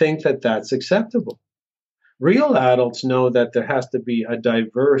would think that that's acceptable. Real adults know that there has to be a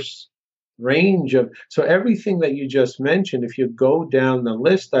diverse range of, so everything that you just mentioned, if you go down the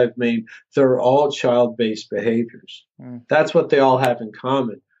list I've made, they're all child-based behaviors. That's what they all have in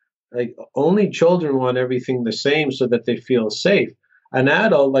common. Like, only children want everything the same so that they feel safe. An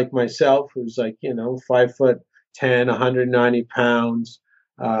adult like myself, who's like 5'10", 190 pounds,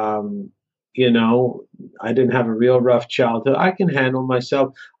 I didn't have a real rough childhood. I can handle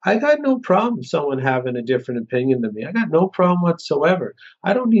myself. I got no problem someone having a different opinion than me. I got no problem whatsoever.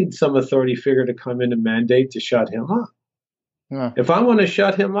 I don't need some authority figure to come in and mandate to shut him up. Yeah. If I want to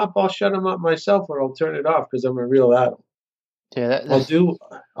shut him up, I'll shut him up myself, or I'll turn it off because I'm a real adult. Yeah,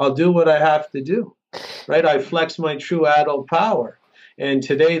 I'll do what I have to do. Right? I flex my true adult power. And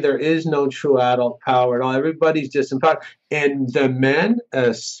today there is no true adult power at all. Everybody's disempowered. And the men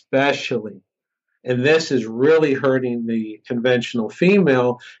especially. And this is really hurting the conventional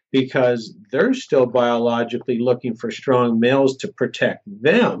female because they're still biologically looking for strong males to protect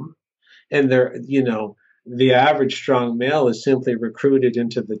them. And they're, the average strong male is simply recruited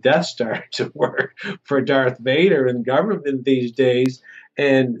into the Death Star to work for Darth Vader and government these days.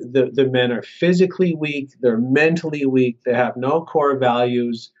 And the men are physically weak, they're mentally weak, they have no core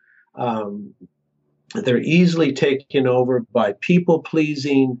values. They're easily taken over by people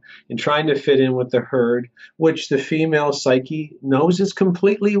pleasing and trying to fit in with the herd, which the female psyche knows is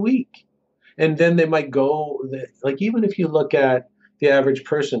completely weak. And then they might go, like, even if you look at the average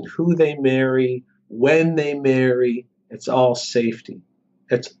person, who they marry, when they marry, it's all safety.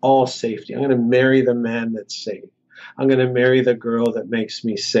 It's all safety. I'm going to marry the man that's safe. I'm going to marry the girl that makes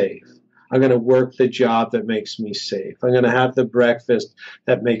me safe. I'm going to work the job that makes me safe. I'm going to have the breakfast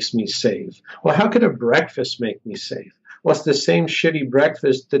that makes me safe. Well, how could a breakfast make me safe? Well, it's the same shitty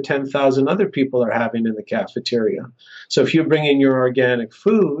breakfast that 10,000 other people are having in the cafeteria. So if you bring in your organic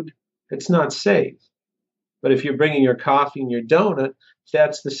food, it's not safe. But if you're bringing your coffee and your donut,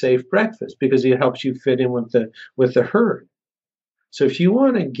 that's the safe breakfast because it helps you fit in with the herd. So if you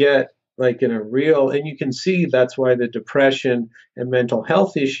want to get like in a real, and you can see that's why the depression and mental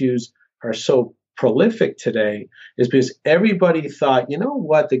health issues are so prolific today, is because everybody thought, you know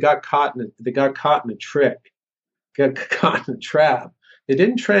what, they got caught in a trick, got caught in a trap. They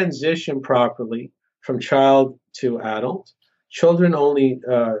didn't transition properly from child to adult. Children only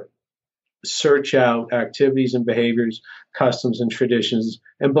search out activities and behaviors, customs and traditions,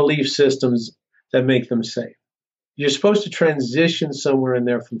 and belief systems that make them safe. You're supposed to transition somewhere in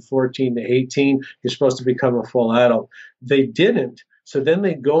there from 14 to 18. You're supposed to become a full adult. They didn't. So then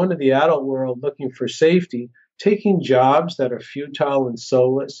they go into the adult world looking for safety, taking jobs that are futile and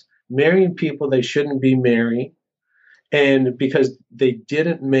soulless, marrying people they shouldn't be marrying. And because they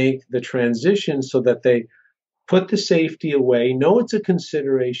didn't make the transition so that they put the safety away, know it's a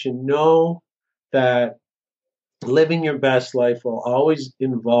consideration, know that living your best life will always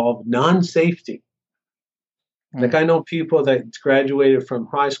involve non-safety. Like I know people that graduated from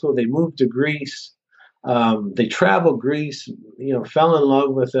high school, they moved to Greece, they traveled Greece, fell in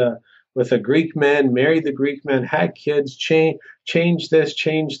love with a Greek man, married the Greek man, had kids, change this,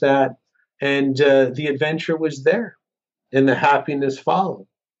 change that, and the adventure was there, and the happiness followed.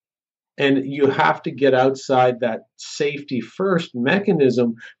 And you have to get outside that safety first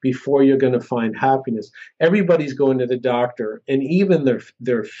mechanism before you're going to find happiness. Everybody's going to the doctor, and even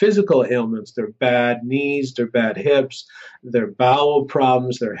their physical ailments, their bad knees, their bad hips, their bowel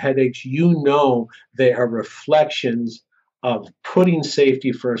problems, their headaches, they are reflections of putting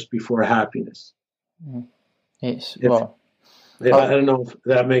safety first before happiness. It's, I don't know if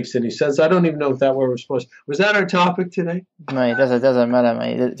that makes any sense. I don't even know if that where we're supposed to. Was that our topic today? Mate, it doesn't matter,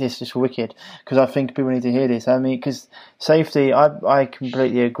 mate. It's just wicked, because I think people need to hear this. I mean, because safety, I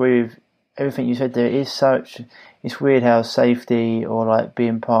completely agree with everything you said there. It's weird how safety, or like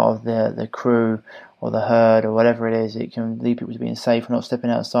being part of the crew or the herd or whatever it is, it can lead people to being safe, not stepping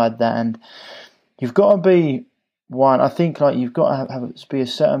outside that. And you've got to be one. I think like you've got to be a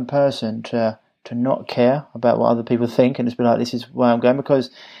certain person to not care about what other people think, and just be like, this is where I'm going, because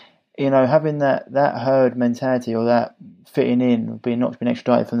having that herd mentality, or that fitting in, not being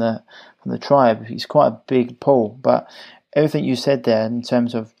extradited from the tribe, it's quite a big pull. But everything you said there in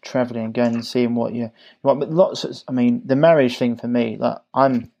terms of traveling and going and seeing what you want, but the marriage thing for me, like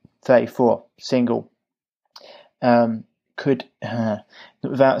I'm 34, single, could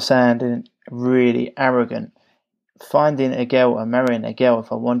without sounding really arrogant, finding a girl and marrying a girl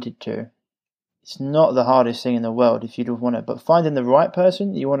if I wanted to, it's not the hardest thing in the world if you don't want it. But finding the right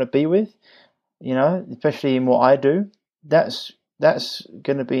person that you want to be with, especially in what I do, that's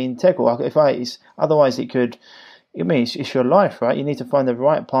going to be integral. Otherwise it could. I mean, it's your life, right? You need to find the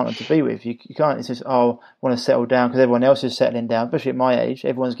right partner to be with. You can't. It's just I want to settle down because everyone else is settling down, especially at my age.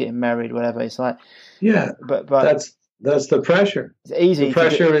 Everyone's getting married, whatever. It's like, yeah, but that's the pressure. It's easy. The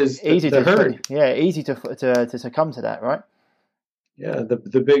pressure is easy to hurt. Yeah, easy to succumb to that, right? Yeah,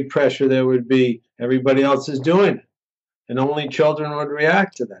 the big pressure there would be everybody else is doing it, and only children would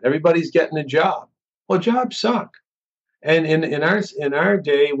react to that. Everybody's getting a job. Well, jobs suck. And in our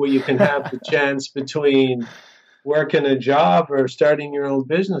day, where you can have the chance between working a job or starting your own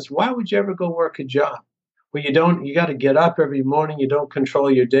business, why would you ever go work a job where you got to get up every morning, you don't control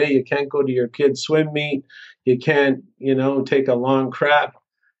your day, you can't go to your kid's swim meet, you can't, take a long crap,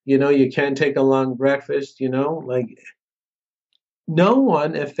 you can't take a long breakfast, like no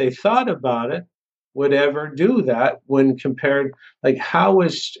one, if they thought about it, would ever do that when compared, like how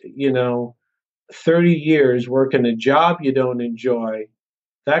is, 30 years working a job you don't enjoy.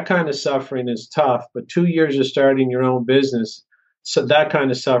 That kind of suffering is tough, but 2 years of starting your own business, so that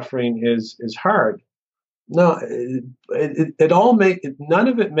kind of suffering is hard. No, none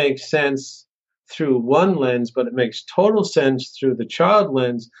of it makes sense through one lens, but it makes total sense through the child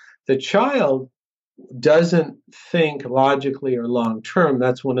lens. The child doesn't think logically or long term.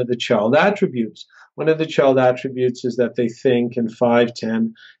 That's one of the child attributes. One of the child attributes is that they think in 5,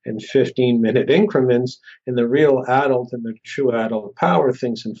 10, and 15-minute increments, and the real adult and the true adult power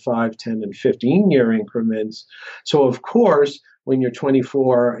thinks in 5, 10, and 15-year increments. So, of course, when you're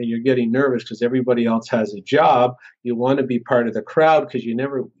 24 and you're getting nervous because everybody else has a job, you want to be part of the crowd because you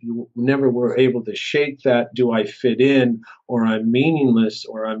never were able to shake that do I fit in, or I'm meaningless,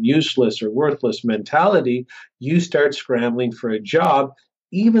 or I'm useless or worthless mentality. You start scrambling for a job,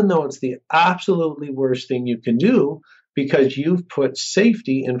 even though it's the absolutely worst thing you can do, because you've put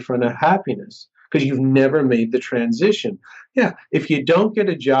safety in front of happiness, because you've never made the transition. Yeah, if you don't get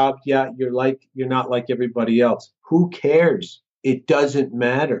a job, yeah, you're not like everybody else. Who cares? It doesn't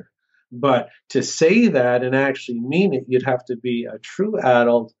matter. But to say that and actually mean it, you'd have to be a true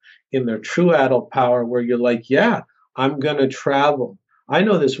adult in their true adult power, where you're like, yeah, I'm going to travel. I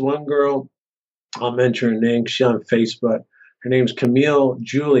know this one girl, I'll mention her name, she's on Facebook. Her name's Camille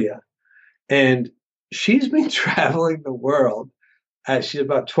Julia, and she's been traveling the world. She's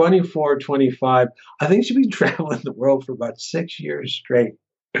about 24, 25. I think she's been traveling the world for about 6 years straight.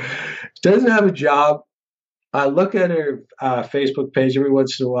 She doesn't have a job. I look at her Facebook page every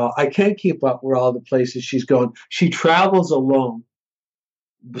once in a while. I can't keep up with all the places she's going. She travels alone,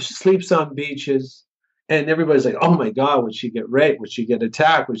 sleeps on beaches, and everybody's like, oh my God, would she get raped? Would she get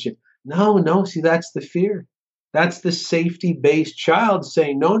attacked? No, see, that's the fear. That's the safety-based child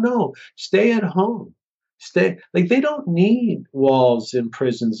saying, no, stay at home. Stay. Like, they don't need walls in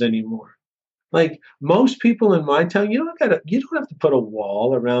prisons anymore. Like, most people in my town, you don't have to put a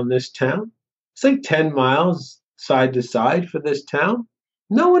wall around this town. It's like 10 miles side to side for this town.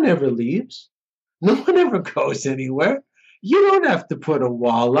 No one ever leaves. No one ever goes anywhere. You don't have to put a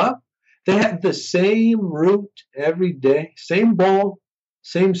wall up. They have the same route every day, same bowl,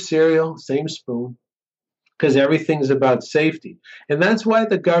 same cereal, same spoon, because everything's about safety. And that's why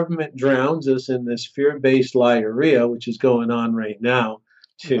the government drowns us in this fear-based liarrhea, which is going on right now.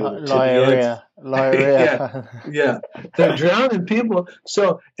 Liarrhea. Yeah, yeah. They're drowning people.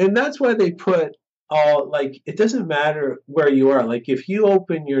 So, and that's why they put all, like, it doesn't matter where you are. Like, if you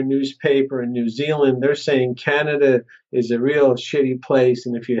open your newspaper in New Zealand, they're saying Canada is a real shitty place.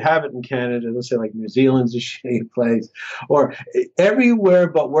 And if you have it in Canada, they'll say, like, New Zealand's a shitty place. Or everywhere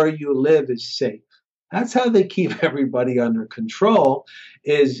but where you live is safe. That's how they keep everybody under control,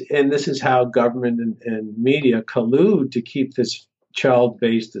 and this is how government and media collude to keep this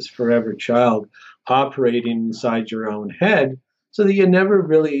child-based, this forever child, operating inside your own head, so that you never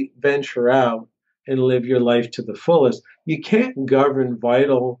really venture out and live your life to the fullest. You can't govern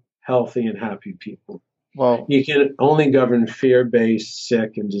vital, healthy, and happy people. Well, you can only govern fear-based,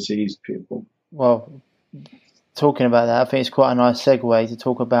 sick, and diseased people. Well, talking about that, I think it's quite a nice segue to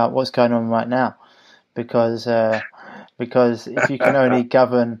talk about what's going on right now, because if you can only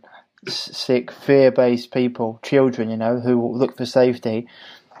govern sick, fear-based people, children, who will look for safety,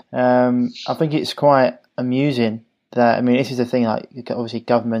 I think it's quite amusing that, I mean, this is the thing, like, obviously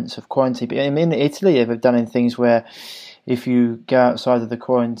governments have quarantined, but in Italy they've done things where if you go outside of the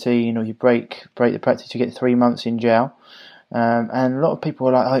quarantine or you break the practice, you get 3 months in jail. And a lot of people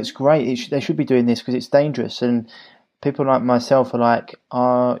are like, oh, it's great, they should be doing this because it's dangerous. And people like myself are like,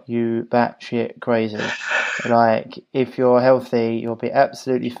 are you batshit crazy? Like, if you're healthy, you'll be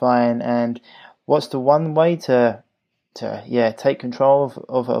absolutely fine. And what's the one way to take control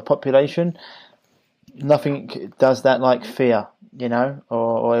of a population? Nothing does that like fear,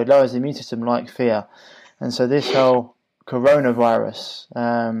 or it lowers the immune system like fear. And so this whole coronavirus,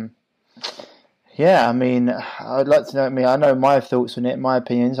 I mean, I'd like to know, I know my thoughts on it, my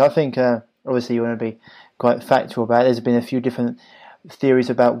opinions. I think, obviously you want to be quite factual about it. There's been a few different theories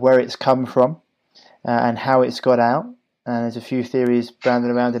about where it's come from and how it's got out. And there's a few theories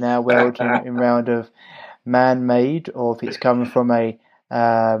bounding around in our world in round of man-made, or if it's come from a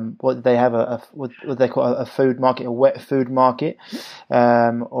what do they have, what do they call a food market, a wet food market,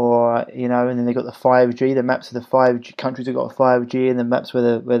 or and then they got the 5G, the maps of the 5G countries have got 5G, and the maps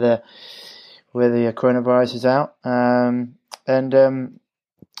where the coronavirus is out,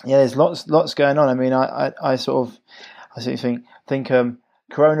 there's lots going on. I mean, I sort of think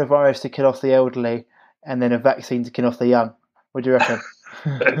coronavirus to kill off the elderly, and then a vaccine to kill off the young. What do you reckon?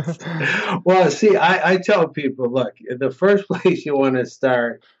 Well, see, I tell people, look, the first place you want to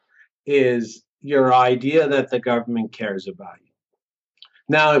start is your idea that the government cares about you.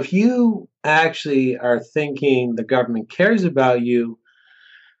 Now, if you actually are thinking the government cares about you,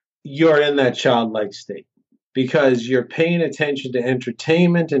 you're in that childlike state, because you're paying attention to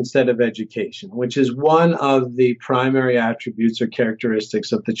entertainment instead of education, which is one of the primary attributes or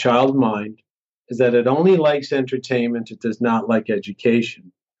characteristics of the child mind, is that it only likes entertainment, it does not like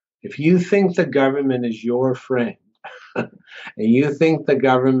education. If you think the government is your friend, and you think the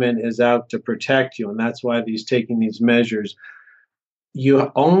government is out to protect you, and that's why he's taking these measures,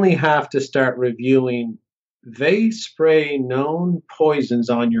 you only have to start reviewing. They spray known poisons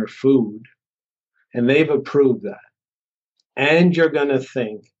on your food, and they've approved that. And you're going to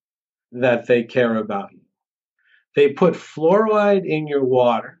think that they care about you. They put fluoride in your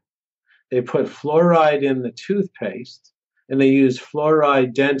water. They put fluoride in the toothpaste, and they use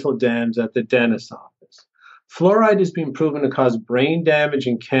fluoride dental dams at the dentist's office. Fluoride has been proven to cause brain damage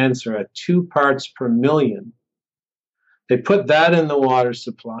and cancer at 2 parts per million. They put that in the water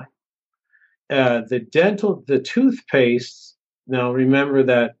supply. The toothpaste, now remember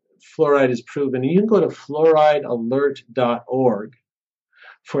that fluoride is proven. You can go to fluoridealert.org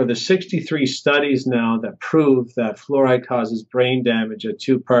for the 63 studies now that prove that fluoride causes brain damage at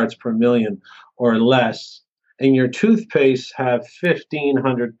 2 parts per million or less, and your toothpaste have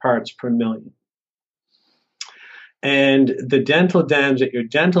 1,500 parts per million. And the dental dams at your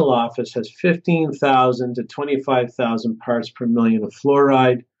dental office has 15,000 to 25,000 parts per million of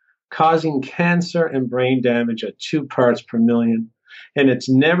fluoride, causing cancer and brain damage at 2 parts per million. And it's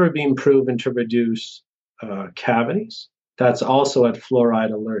never been proven to reduce cavities. That's also at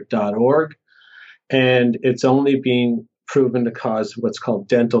fluoridealert.org. And it's only being proven to cause what's called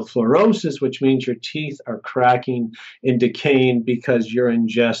dental fluorosis, which means your teeth are cracking and decaying because you're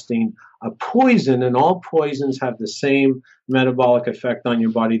ingesting a poison. And all poisons have the same metabolic effect on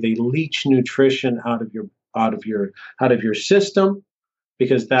your body. They leach nutrition out of your system,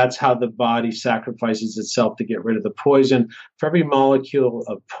 because that's how the body sacrifices itself to get rid of the poison. For every molecule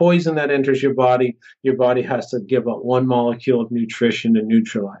of poison that enters your body has to give up 1 molecule of nutrition to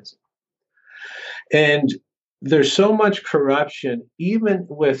neutralize it. And there's so much corruption, even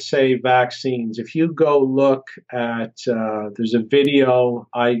with, say, vaccines. If you go look at, there's a video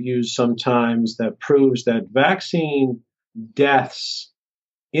I use sometimes that proves that vaccine deaths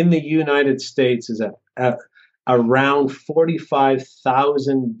in the United States is at around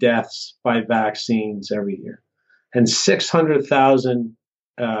 45,000 deaths by vaccines every year, and 600,000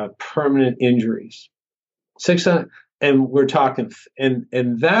 permanent injuries. 600, and we're talking, and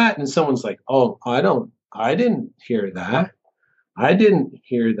that, and someone's like, oh, I didn't hear that. I didn't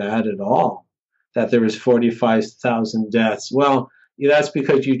hear that at all, that there was 45,000 deaths. Well, that's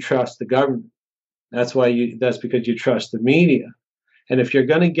because you trust the government. That's because you trust the media. And if you're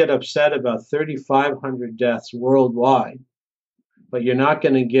going to get upset about 3,500 deaths worldwide, but you're not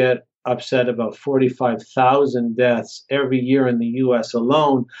going to get upset about 45,000 deaths every year in the US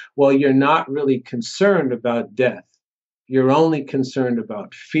alone, well, you're not really concerned about death. You're only concerned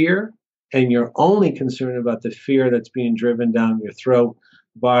about fear, and you're only concerned about the fear that's being driven down your throat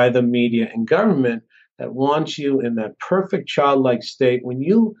by the media and government that wants you in that perfect childlike state. When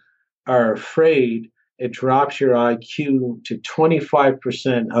you are afraid, it drops your IQ to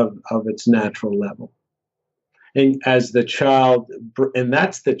 25% of its natural level. And as the child, and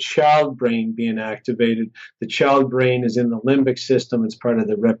that's the child brain being activated. The child brain is in the limbic system. It's part of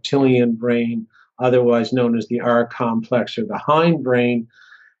the reptilian brain, otherwise known as the R complex or the hindbrain.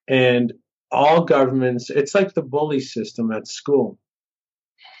 And all governments, it's like the bully system at school.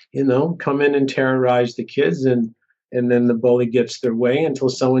 Come in and terrorize the kids, and then the bully gets their way until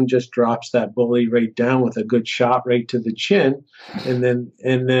someone just drops that bully right down with a good shot right to the chin. And then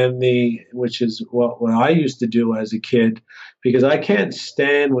which is what I used to do as a kid, because I can't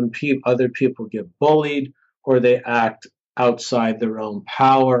stand when other people get bullied or they act outside their own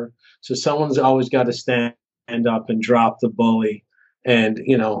power. So someone's always got to stand up and drop the bully. And,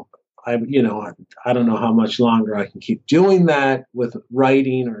 I don't know how much longer I can keep doing that with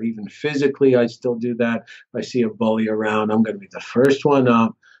writing, or even physically. I still do that. If I see a bully around, I'm going to be the first one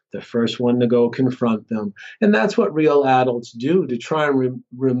up, the first one to go confront them. And that's what real adults do, to try and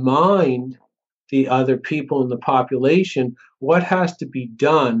remind the other people in the population what has to be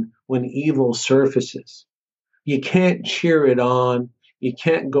done when evil surfaces. You can't cheer it on. You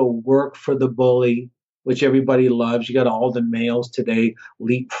can't go work for the bully, which everybody loves. You got all the males today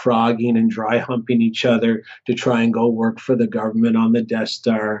leapfrogging and dry humping each other to try and go work for the government on the Death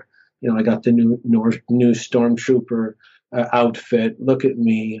Star. I got the new stormtrooper outfit. Look at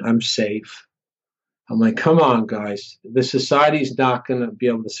me. I'm safe. I'm like, come on, guys. The society's not going to be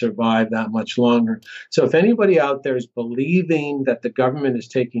able to survive that much longer. So if anybody out there is believing that the government is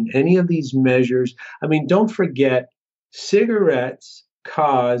taking any of these measures, don't forget, cigarettes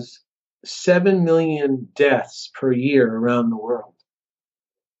cause 7 million deaths per year around the world.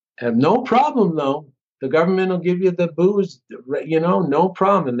 And no problem, though. The government will give you the booze, no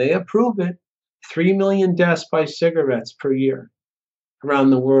problem. And they approve it. 3 million deaths by cigarettes per year around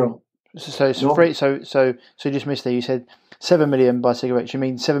the world. So you just missed there. You said 7 million by cigarettes. You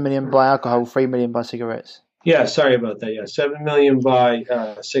mean 7 million by alcohol, 3 million by cigarettes? Yeah, sorry about that. Yeah, 7 million by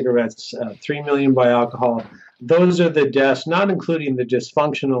cigarettes, 3 million by alcohol. Those are the deaths, not including the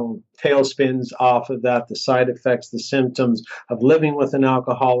dysfunctional tailspins off of that, the side effects, the symptoms of living with an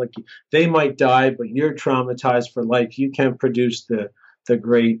alcoholic. They might die, but you're traumatized for life. You can't produce the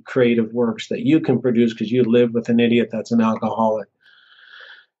great creative works that you can produce because you live with an idiot that's an alcoholic.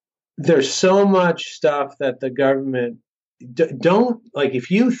 There's so much stuff that the government don't like.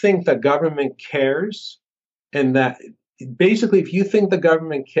 If you think the government cares, and that basically, if you think the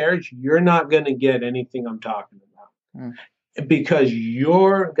government cares, you're not going to get anything I'm talking about, because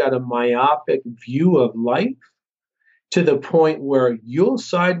you're got a myopic view of life to the point where you'll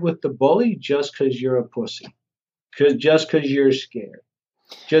side with the bully just because you're a pussy, just because you're scared,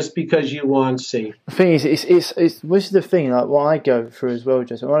 just because you want safety. The thing is, it's this is the thing. Like what I go through as well,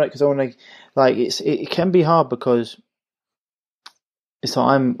 just because I want to like it can be hard because it's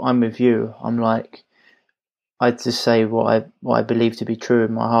like I'm with you. I'm like, I just say what I believe to be true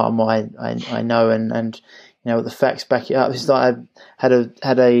in my heart and what I know, and the facts back it up. It's like I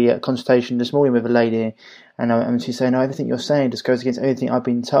had a consultation this morning with a lady, and she's saying, "No, everything you're saying just goes against everything I've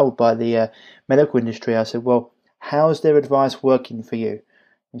been told by the medical industry." I said, "Well, how's their advice working for you?"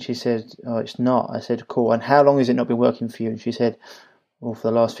 And she said, "Oh, it's not." I said, "Cool. And how long has it not been working for you?" And she said, "Well, for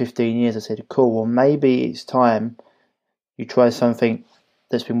the last 15 years." I said, "Cool. Well, maybe it's time you try something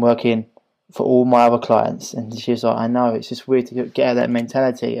that's been working for all my other clients." And she's like, "I know, it's just weird to get out of that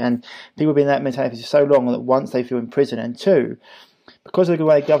mentality." And people have been in that mentality for so long that once they feel in prison, and two, because of the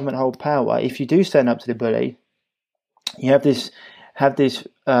way government hold power, if you do stand up to the bully, you have this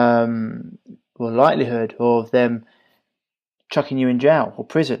likelihood of them chucking you in jail or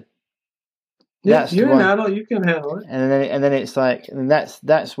prison. Yeah, you're an adult, you can handle it. And then it's like, and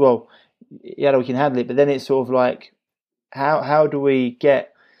that's well, yeah, we can handle it. But then it's sort of like, how do we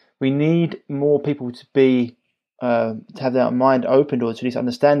get we need more people to be to have their mind opened, or to at least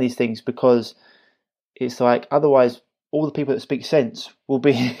understand these things, because it's like otherwise all the people that speak sense will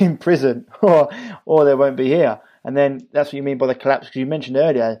be in prison, or they won't be here. And then that's what you mean by the collapse, because you mentioned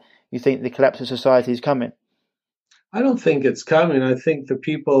earlier you think the collapse of society is coming. I don't think it's coming. I think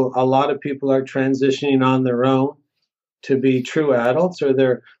a lot of people are transitioning on their own to be true adults, or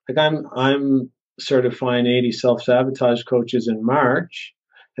they're like, I'm certifying 80 self-sabotage coaches in March,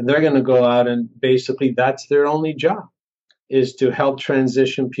 and they're going to go out and basically that's their only job, is to help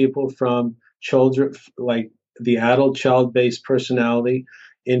transition people from children, like the adult child-based personality,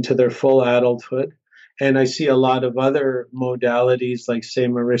 into their full adulthood. And I see a lot of other modalities, like say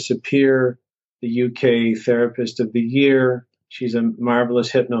Marissa Peer, the UK Therapist of the Year. She's a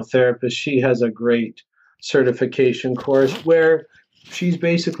marvelous hypnotherapist. She has a great certification course where she's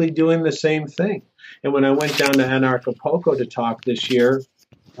basically doing the same thing. And when I went down to Anarchapulco to talk this year,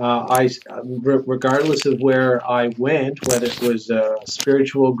 regardless of where I went, whether it was a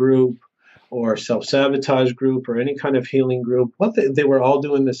spiritual group or self-sabotage group or any kind of healing group, they were all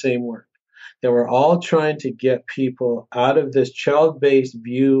doing the same work. They were all trying to get people out of this child-based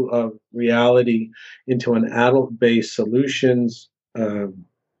view of reality into an adult-based solutions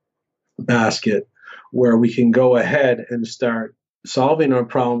basket where we can go ahead and start solving our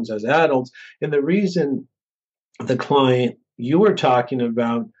problems as adults. And the reason the client you were talking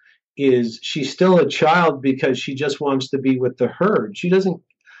about is she's still a child because she just wants to be with the herd. She doesn't,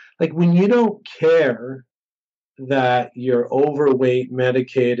 like, when you don't care that you're overweight,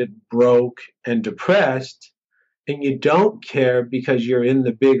 medicated, broke, and depressed, and you don't care because you're in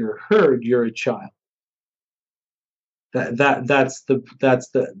the bigger herd, you're a child. That's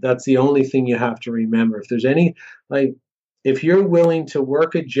the only thing you have to remember. If there's any, like, if you're willing to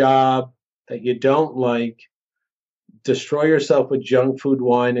work a job that you don't like, destroy yourself with junk food,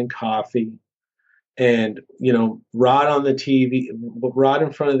 wine, and coffee, and rot on the TV, rot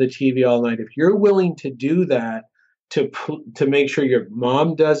in front of the TV all night. If you're willing to do that to make sure your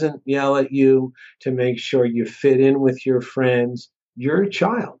mom doesn't yell at you, to make sure you fit in with your friends, you're a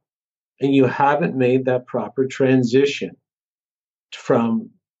child, and you haven't made that proper transition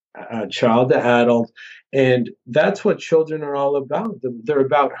from child to adult. And that's what children are all about. They're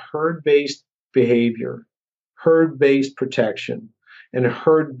about herd-based behavior, herd-based protection, and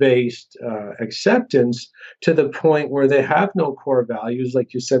herd-based acceptance, to the point where they have no core values.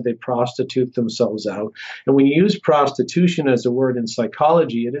 Like you said, they prostitute themselves out. And when you use prostitution as a word in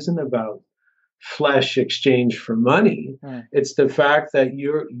psychology, it isn't about flesh exchange for money. It's the fact that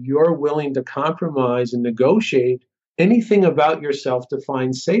you're willing to compromise and negotiate anything about yourself to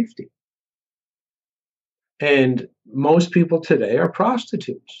find safety. And most people today are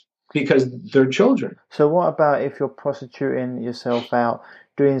prostitutes because they're children. So what about if you're prostituting yourself out,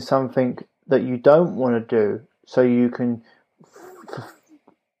 doing something that you don't want to do, so you can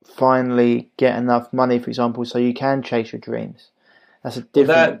finally get enough money, for example, so you can chase your dreams? That's a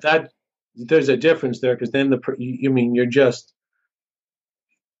different. That there's a difference there, because then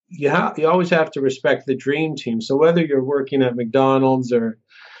you always have to respect the dream team. So whether you're working at McDonald's or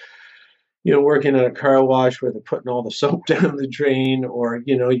working at a car wash where they're putting all the soap down the drain, or,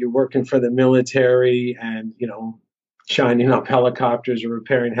 you're working for the military and, shining up helicopters or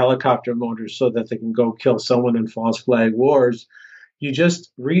repairing helicopter motors so that they can go kill someone in false flag wars, you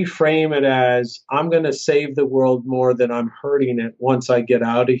just reframe it as, I'm going to save the world more than I'm hurting it once I get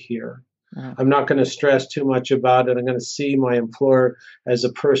out of here. I'm not going to stress too much about it. I'm going to see my employer as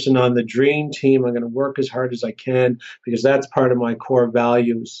a person on the dream team. I'm going to work as hard as I can because that's part of my core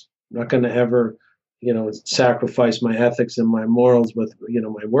values. I'm not going to ever, sacrifice my ethics and my morals with,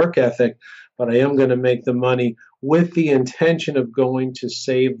 my work ethic, but I am going to make the money with the intention of going to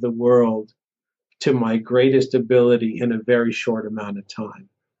save the world to my greatest ability in a very short amount of time.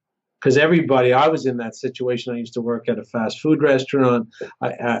 Because I was in that situation. I used to work at a fast food restaurant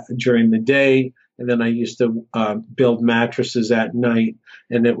during the day, and then I used to build mattresses at night.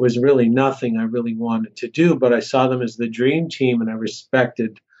 And it was really nothing I really wanted to do, but I saw them as the dream team, and I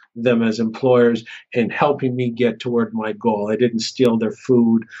respected them as employers in helping me get toward my goal. I didn't steal their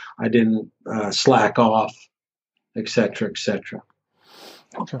food. I didn't slack off, et cetera, et cetera.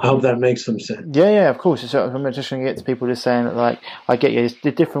 I hope that makes some sense. Yeah, of course. So I'm just going to get to people just saying that, like, I get you.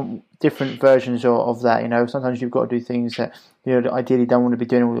 The different versions of that. Sometimes you've got to do things that ideally don't want to be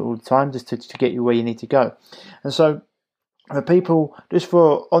doing all the time, just to get you where you need to go. And so, for people, just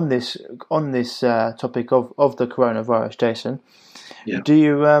for on this topic of the coronavirus, Jason, do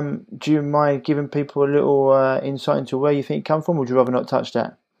you mind giving people a little insight into where you think it come from, or would you rather not touch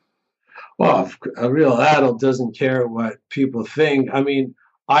that? Well, a real adult doesn't care what people think. I mean,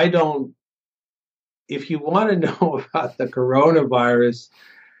 I don't, if you want to know about the coronavirus,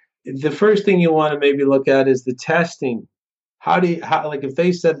 the first thing you want to maybe look at is the testing. Like if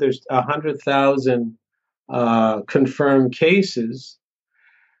they said there's 100,000 confirmed cases,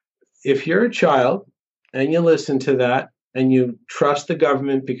 if you're a child and you listen to that and you trust the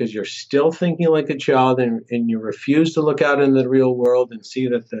government because you're still thinking like a child and you refuse to look out in the real world and see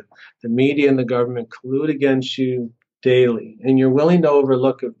that the media and the government collude against you daily, and you're willing to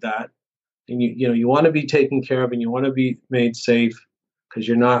overlook that, and you want to be taken care of and you want to be made safe because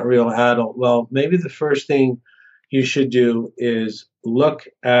you're not a real adult, well, maybe the first thing you should do is look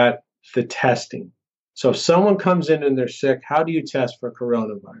at the testing. So if someone comes in and they're sick, how do you test for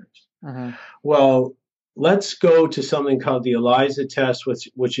coronavirus? Mm-hmm. Well, let's go to something called the ELISA test,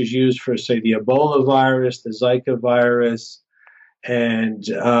 which is used for, say, the Ebola virus, the Zika virus, and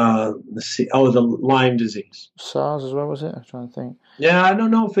the Lyme disease. SARS as well, was it? I'm trying to think. Yeah, I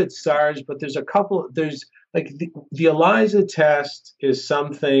don't know if it's SARS, but there's like the ELISA test is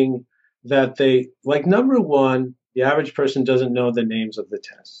something that number one, the average person doesn't know the names of the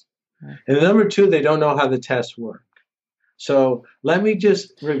tests. Mm-hmm. And number two, they don't know how the tests work. So let me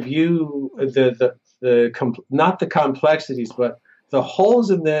just review not the complexities, but the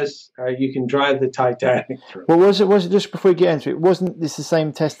holes in this. You can drive the Titanic through. Well, was it just before we get into it? Wasn't this the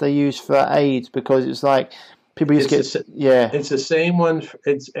same test they used for AIDS? Because it's like people used to get. It's the same one.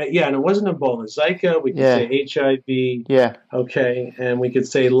 And it wasn't Ebola, Zika. We could say HIV. Yeah. Okay, and we could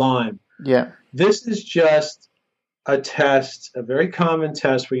say Lyme. Yeah. This is just a test, a very common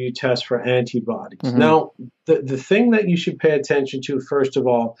test where you test for antibodies. Mm-hmm. Now, the thing that you should pay attention to, first of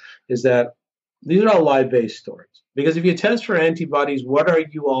all, is that these are all lie-based stories. Because if you test for antibodies, what are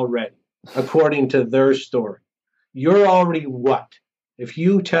you already, according to their story? You're already what? If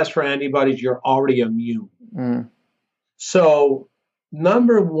you test for antibodies, you're already immune. Mm. So,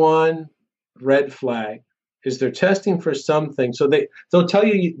 number one red flag is they're testing for something. So they'll tell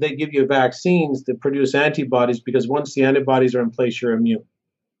you they give you vaccines that produce antibodies because once the antibodies are in place, you're immune.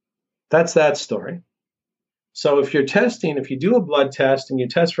 That's that story. So if you do a blood test and you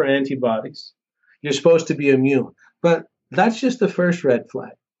test for antibodies, you're supposed to be immune. But that's just the first red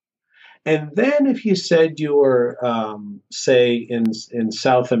flag. And then if you said you were, say, in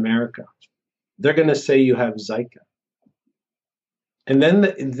South America, they're going to say you have Zika. And then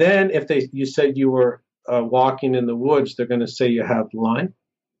if you said you were walking in the woods, they're going to say you have Lyme.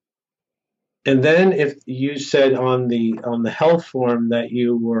 And then if you said on the health form that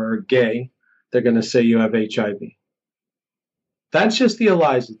you were gay, they're going to say you have HIV. That's just the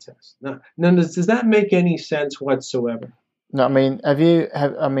ELISA test. Now, does that make any sense whatsoever? No, I mean, I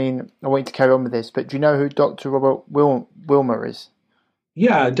want you to carry on with this, but do you know who Dr. Robert Wilmer is?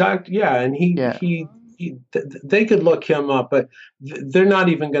 Yeah, and they could look him up, but they're not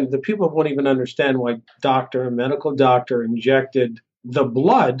even going to, the people won't even understand why a medical doctor injected the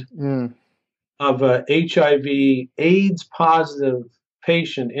blood of a HIV AIDS positive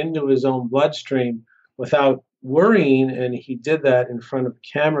patient into his own bloodstream without worrying, and he did that in front of a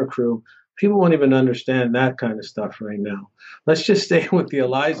camera crew. People won't even understand that kind of stuff right now. Let's just stay with the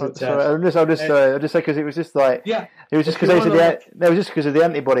ELISA test. I'll just say because it was just like it was just because of the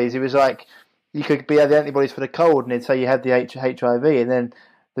antibodies. It was like you could have the antibodies for the cold, and they'd say you had the HIV, and then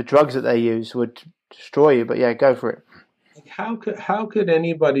the drugs that they use would destroy you. But yeah, go for it. How could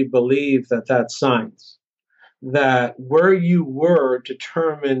anybody believe that that's science? That where you were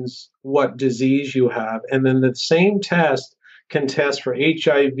determines what disease you have, and then the same test can test for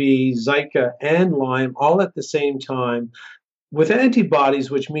HIV, Zika, and Lyme all at the same time with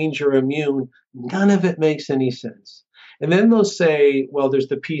antibodies, which means you're immune. None of it makes any sense. And then they'll say, well, there's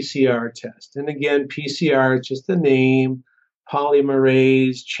the PCR test. And again, PCR is just the name,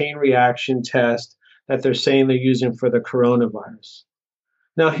 polymerase, chain reaction test that they're saying they're using for the coronavirus.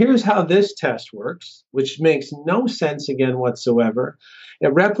 Now, here's how this test works, which makes no sense again whatsoever.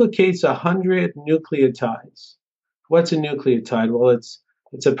 It replicates 100 nucleotides. What's a nucleotide? Well,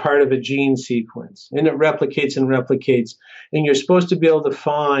 it's a part of a gene sequence, and it replicates and replicates. And you're supposed to be able to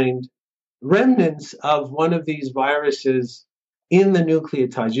find remnants of one of these viruses in the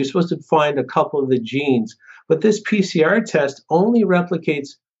nucleotides. You're supposed to find a couple of the genes. But this PCR test only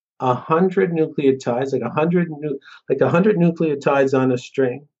replicates 100 nucleotides, like 100 nucleotides on a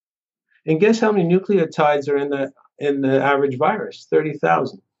string. And guess how many nucleotides are in the average virus?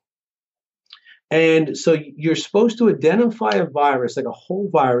 30,000. And so you're supposed to identify a virus, like a whole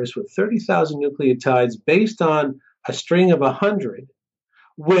virus with 30,000 nucleotides based on a string of 100,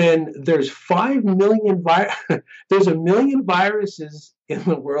 when there's 5 million there's 1 million viruses in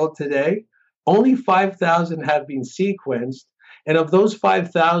the world today. Only 5,000 have been sequenced, And of those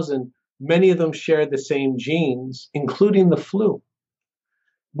 5,000, many of them share the same genes, including the flu,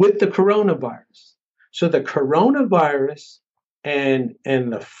 with the coronavirus. So the coronavirus and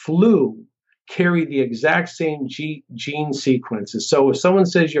the flu carry the exact same gene sequences. So if someone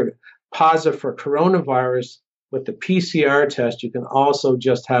says you're positive for coronavirus with the PCR test, you can also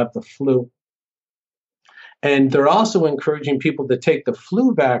just have the flu. And they're also encouraging people to take the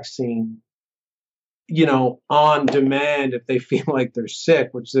flu vaccine, on demand if they feel like they're sick,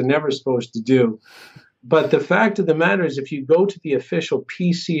 which they're never supposed to do. But the fact of the matter is, if you go to the official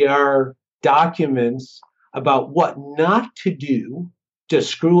PCR documents about what not to do to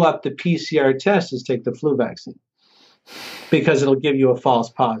screw up the PCR test, is take the flu vaccine, because it'll give you a false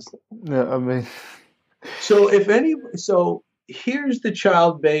positive. Yeah, I mean. So here's the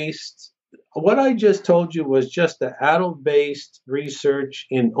child-based. What I just told you was just the adult-based research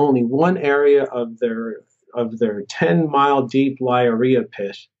in only one area of their 10-mile deep diarrhea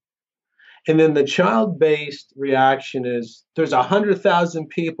pit. And then the child-based reaction is there's 100,000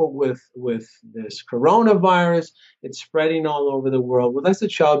 people with this coronavirus. It's spreading all over the world. Well, that's a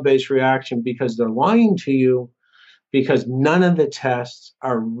child-based reaction because they're lying to you, because none of the tests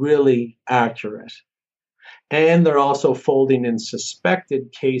are really accurate. And they're also folding in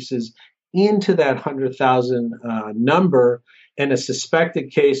suspected cases into that 100,000 number. And a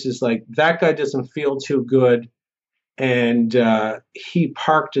suspected case is like, that guy doesn't feel too good, and he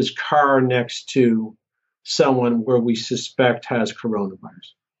parked his car next to someone where we suspect has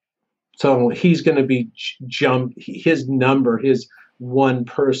coronavirus. So he's going to be his number, his one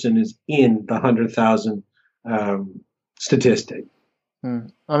person is in the 100,000 statistic.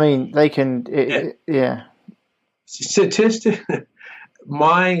 I mean, they can, yeah.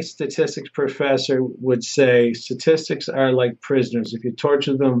 My statistics professor would say statistics are like prisoners. If you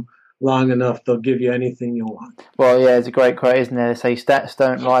torture them long enough, they'll give you anything you want. Well, yeah, it's a great quote, isn't there? They say stats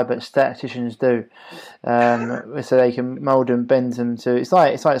don't lie, but statisticians do. So they can mould and bend them to. It's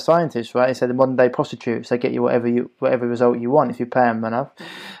like scientists, right? They say the modern day prostitutes. They get you whatever result you want if you pay them enough.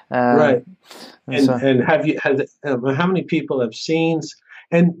 Right. And how many people have seen?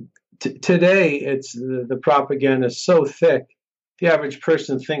 And today, it's the propaganda is so thick. The average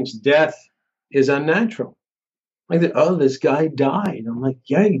person thinks death is unnatural. Like, this guy died. I'm like,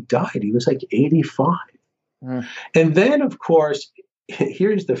 yeah, he died. He was like 85. And then, of course,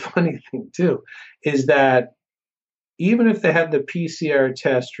 here's the funny thing, too, is that even if they have the PCR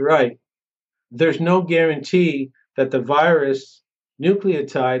test right, there's no guarantee that the virus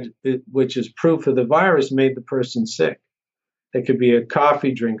nucleotide, which is proof of the virus, made the person sick. They could be a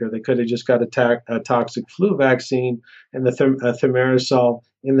coffee drinker. They could have just got a toxic flu vaccine, and the thimerosal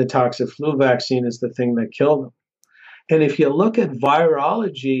in the toxic flu vaccine is the thing that killed them. And if you look at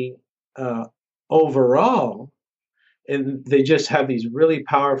virology overall, and they just have these really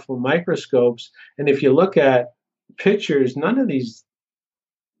powerful microscopes, and if you look at pictures, none of these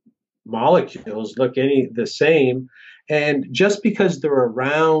molecules look the same. And just because they're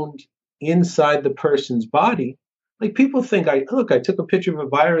around inside the person's body, like people think, I took a picture of a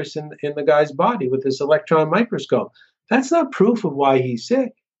virus in the guy's body with this electron microscope. That's not proof of why he's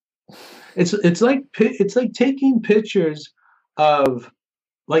sick. It's like taking pictures of,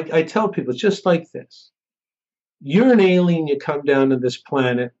 like I tell people, it's just like this. You're an alien, you come down to this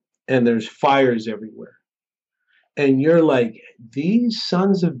planet, and there's fires everywhere. And you're like, these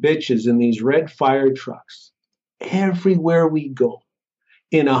sons of bitches in these red fire trucks, everywhere we go,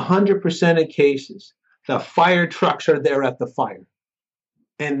 in 100% of cases, the fire trucks are there at the fire.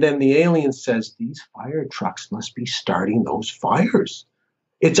 And then the alien says, these fire trucks must be starting those fires.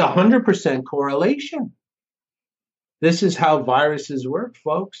 It's 100% correlation. This is how viruses work,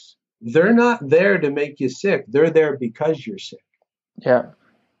 folks. They're not there to make you sick. They're there because you're sick. Yeah.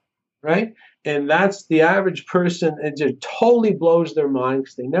 Right? And that's the average person. It just totally blows their mind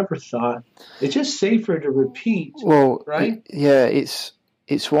because they never thought. It's just safer to repeat. Well, right?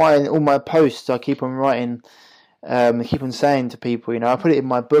 It's why in all my posts I keep on writing, I keep on saying to people, I put it in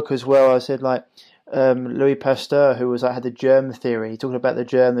my book as well. I said, like, Louis Pasteur, who had the germ theory, he talked about the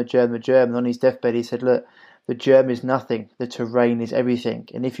germ, and on his deathbed he said, look, the germ is nothing, the terrain is everything.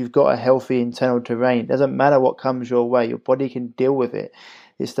 And if you've got a healthy internal terrain, it doesn't matter what comes your way, your body can deal with it.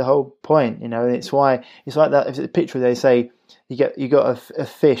 It's the whole point, and it's why it's like that. If it's a picture, they say you got a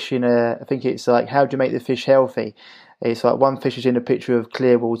fish in I think it's like, how do you make the fish healthy? It's like one fish is in a picture of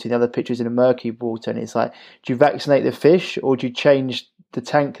clear water, the other picture is in a murky water, and it's like, do you vaccinate the fish or do you change the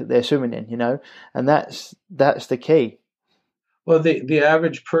tank that they're swimming in? And that's the key. Well, the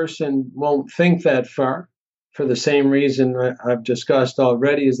average person won't think that far, for the same reason I've discussed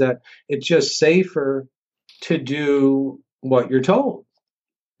already, is that it's just safer to do what you're told.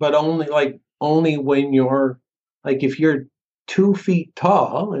 But only when you're like, if you're 2 feet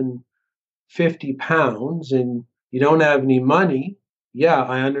tall and 50 pounds and you don't have any money, yeah,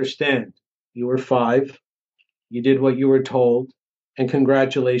 I understand. You were 5, you did what you were told, and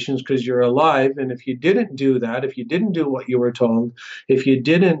congratulations because you're alive. And if you didn't do that, if you didn't do what you were told, if you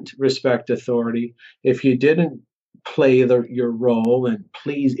didn't respect authority, if you didn't play your role and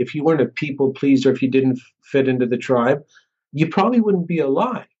please, if you weren't a people pleaser, if you didn't fit into the tribe, you probably wouldn't be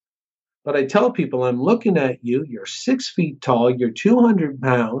alive. But I tell people, I'm looking at you, you're 6 feet tall, you're 200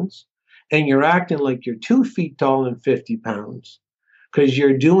 pounds, and you're acting like you're 2 feet tall and 50 pounds because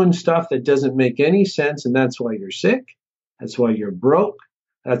you're doing stuff that doesn't make any sense. And that's why you're sick. That's why you're broke.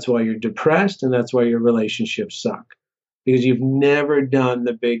 That's why you're depressed. And that's why your relationships suck, because you've never done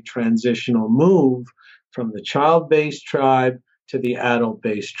the big transitional move from the child-based tribe to the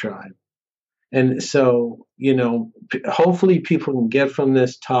adult-based tribe. And so, hopefully people can get from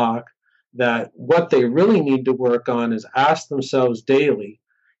this talk that what they really need to work on is ask themselves daily,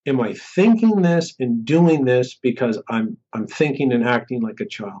 am I thinking this and doing this because I'm thinking and acting like a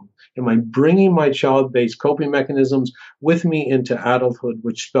child? Am I bringing my child-based coping mechanisms with me into adulthood,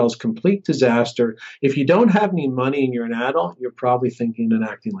 which spells complete disaster? If you don't have any money and you're an adult, you're probably thinking and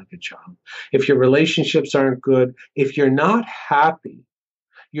acting like a child. If your relationships aren't good, if you're not happy,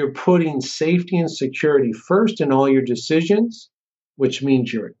 you're putting safety and security first in all your decisions, which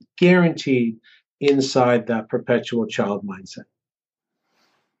means you're guaranteed inside that perpetual child mindset.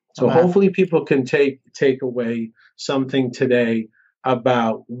 So hopefully people can take away something today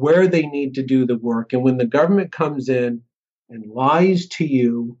about where they need to do the work. And when the government comes in and lies to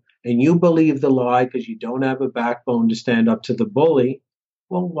you and you believe the lie because you don't have a backbone to stand up to the bully,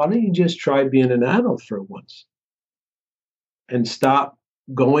 well, why don't you just try being an adult for once and stop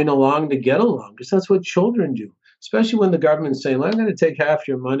going along to get along? Because that's what children do, especially when the government's saying, well, I'm going to take half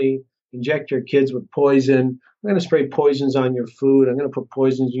your money, inject your kids with poison. I'm going to spray poisons on your food. I'm going to put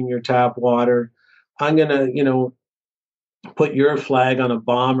poisons in your tap water. I'm going to, put your flag on a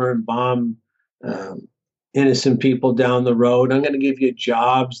bomber and bomb innocent people down the road. I'm going to give you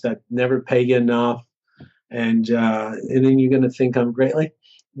jobs that never pay you enough. And then you're going to think I'm great. Like,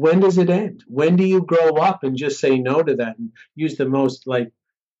 when does it end? When do you grow up and just say no to that and use the most, like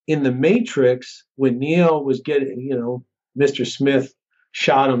in the Matrix, when Neo was getting, Mr. Smith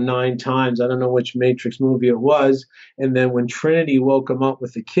shot him 9 times. I don't know which Matrix movie it was. And then when Trinity woke him up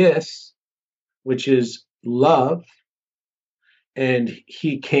with a kiss, which is love, and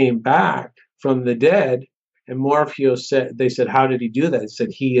he came back from the dead, and Morpheus they said, how did he do that? He said,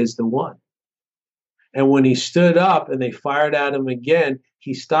 he is the one. And when he stood up and they fired at him again,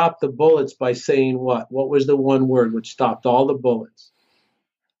 he stopped the bullets by saying what? What was the one word which stopped all the bullets?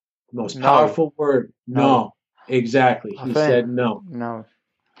 The most powerful word. No. Exactly. He said no. No.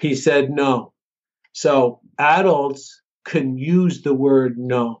 He said no. So adults can use the word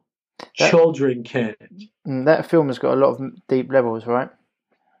no. Children can't. That film has got a lot of deep levels, right?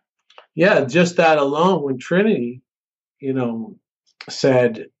 Yeah, just that alone. When Trinity,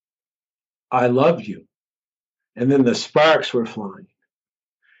 said, I love you. And then the sparks were flying.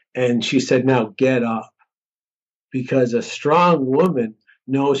 And she said, now get up. Because a strong woman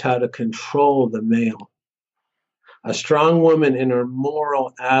knows how to control the male. A strong woman in her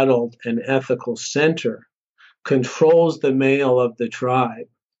moral, adult, and ethical center controls the male of the tribe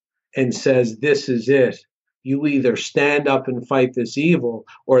and says, this is it. You either stand up and fight this evil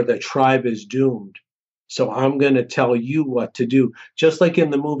or the tribe is doomed. So I'm going to tell you what to do. Just like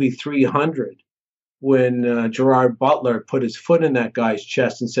in the movie 300, when Gerard Butler put his foot in that guy's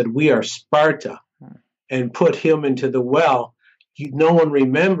chest and said, we are Sparta, and put him into the well. No one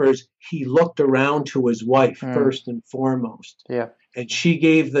remembers he looked around to his wife first and foremost. Yeah. And she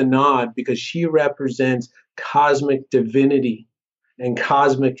gave the nod because she represents cosmic divinity and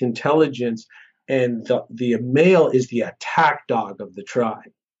cosmic intelligence. And the male is the attack dog of the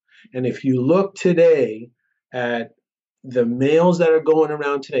tribe. And if you look today at the males that are going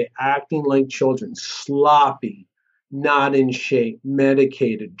around today acting like children, sloppy, not in shape,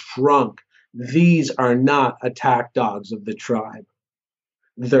 medicated, drunk, these are not attack dogs of the tribe.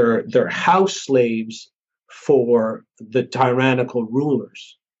 They're house slaves for the tyrannical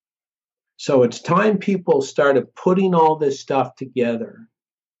rulers. So it's time people started putting all this stuff together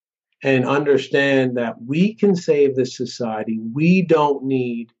and understand that we can save this society. We don't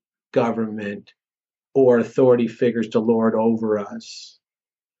need government or authority figures to lord over us.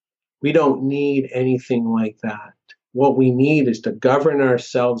 We don't need anything like that. What we need is to govern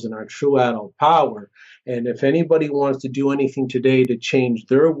ourselves in our true adult power. And if anybody wants to do anything today to change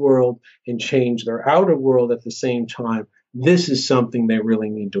their world and change their outer world at the same time, this is something they really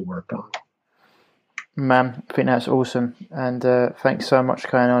need to work on. Man, I think that's awesome. And thanks so much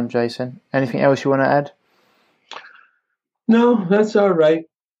for going on, Jason. Anything else you want to add? No, that's all right.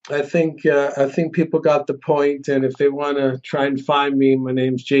 I think people got the point, and if they want to try and find me, my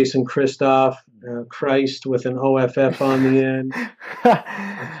name's Jason Christoff, Christ with an OFF on the end.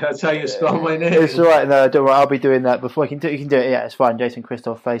 That's how you spell my name. It's all right. No, don't worry. I'll be doing that before. You can do it. Yeah, it's fine. Jason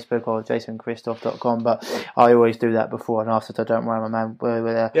Christoff Facebook or JasonChristoff.com. But I always do that before and after. So don't worry, my man.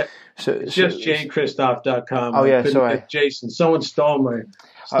 We're there. Yeah, it's just JChristoff.com. Oh yeah, sorry, Jason. Someone stole my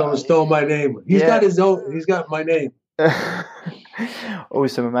name. He's got his own. He's got my name.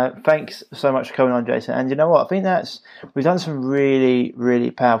 Awesome, man. Thanks so much for coming on, Jason. And you know what? I think we've done some really,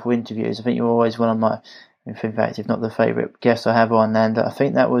 really powerful interviews. I think you're always one of my, in fact, if not the favourite guest I have on. And I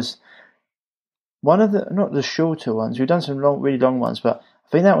think that was one of the, not the shorter ones. We've done some really long ones, but I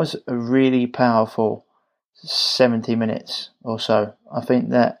think that was a really powerful 70 minutes or so. I think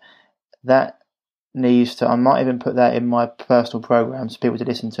that needs to, I might even put that in my personal programs for people to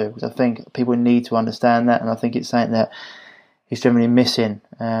listen to, because I think people need to understand that, and I think it's something that is generally missing.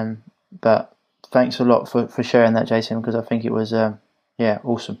 But thanks a lot for sharing that, Jason, because I think it was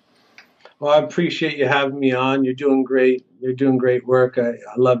awesome. Well, I appreciate you having me on. You're doing great. You're doing great work. I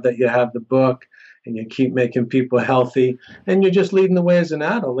love that you have the book and you keep making people healthy, and you're just leading the way as an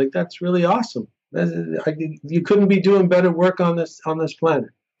adult. Like, that's really awesome. You couldn't be doing better work on this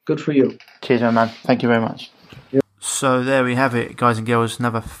planet. Good for you. Cheers, my man. Thank you very much. So there we have it, guys and girls.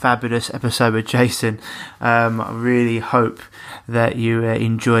 Another fabulous episode with Jason. I really hope that you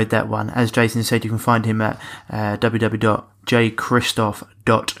enjoyed that one. As Jason said, you can find him at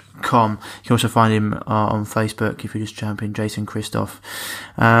www.jchristoff.com. You can also find him on Facebook if you just jump in Jason Christoff.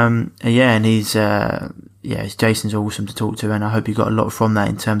 And Jason's awesome to talk to, and I hope you got a lot from that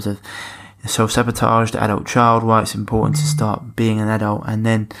in terms of self-sabotage, the adult child, why it's important to start being an adult, and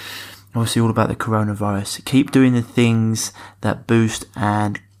then obviously all about the coronavirus. Keep doing the things that boost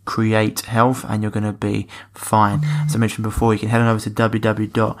and create health, and you're going to be fine. As I mentioned before, you can head on over to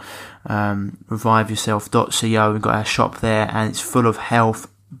www.reviveyourself.co. We've got our shop there, and it's full of health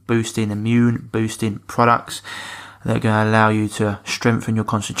boosting, immune boosting products that are going to allow you to strengthen your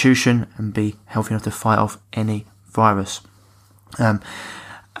constitution and be healthy enough to fight off any virus.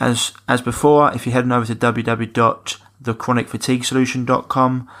 As before, if you're heading over to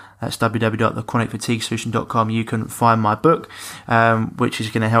www.thechronicfatiguesolution.com, that's www.thechronicfatiguesolution.com, you can find my book, which is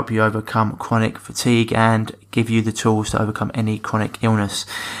going to help you overcome chronic fatigue and give you the tools to overcome any chronic illness.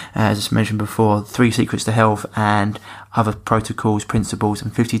 As I mentioned before, 3 secrets to health and other protocols, principles,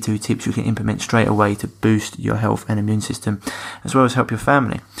 and 52 tips you can implement straight away to boost your health and immune system, as well as help your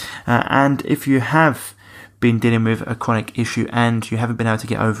family. And if you have been dealing with a chronic issue and you haven't been able to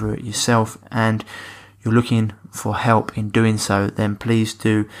get over it yourself, and you're looking for help in doing so, then please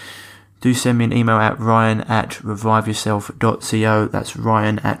do send me an email at ryan@reviveyourself.co. That's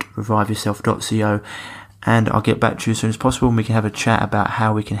ryan@reviveyourself.co, and I'll get back to you as soon as possible, and we can have a chat about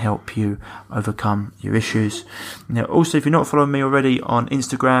how we can help you overcome your issues. Now, also, if you're not following me already on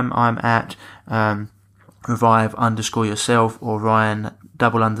Instagram, I'm at revive_yourself or Ryan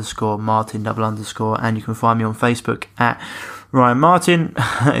 _Martin _, and you can find me on Facebook at Ryan Martin.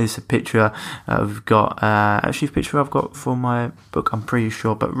 It's a picture I've got, actually a picture I've got for my book, I'm pretty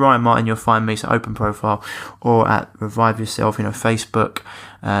sure, but Ryan Martin, you'll find me, so open profile, or at Revive Yourself,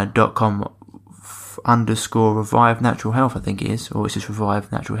 facebook.com _Revive Natural Health, I think it is, or it's just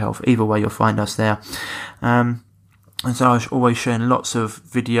Revive Natural Health. Either way, you'll find us there. And so I'm always sharing lots of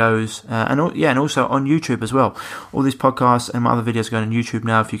videos, and also on YouTube as well. All these podcasts and my other videos are going on YouTube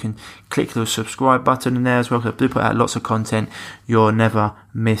now. If you can click the subscribe button in there as well, because I do put out lots of content, you'll never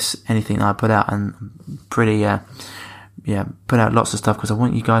miss anything that I put out, and put out lots of stuff because I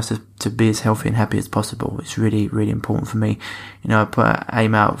want you guys to be as healthy and happy as possible. It's really, really important for me. I put an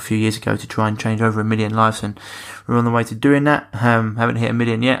aim out a few years ago to try and change over 1 million lives, and we're on the way to doing that. Haven't hit 1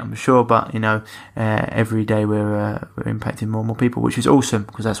 million yet, I'm sure, but every day we're impacting more and more people, which is awesome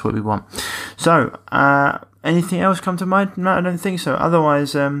because that's what we want. So, anything else come to mind? No, I don't think so.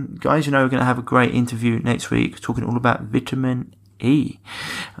 Otherwise, guys, we're going to have a great interview next week talking all about vitamin E.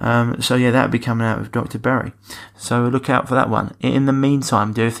 That'll be coming out with Dr. Berry. So look out for that one. In the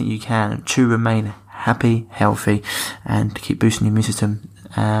meantime, do everything you can to remain happy, healthy, and to keep boosting your immune system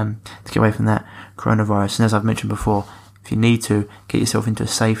to get away from that coronavirus. And as I've mentioned before, if you need to, get yourself into a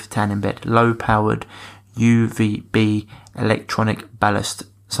safe tanning bed, low-powered UVB electronic ballast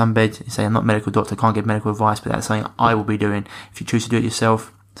sunbed. You say, I'm not a medical doctor, can't give medical advice, but that's something I will be doing. If you choose to do it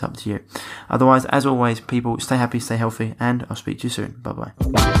yourself, it's up to you. Otherwise, as always, people, stay happy, stay healthy, and I'll speak to you soon. Bye-bye.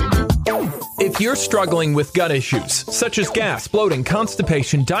 If you're struggling with gut issues, such as gas, bloating,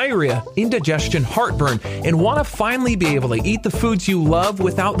 constipation, diarrhea, indigestion, heartburn, and want to finally be able to eat the foods you love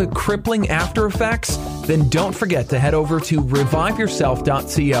without the crippling after effects, then don't forget to head over to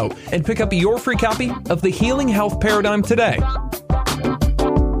reviveyourself.co and pick up your free copy of The Healing Health Paradigm today.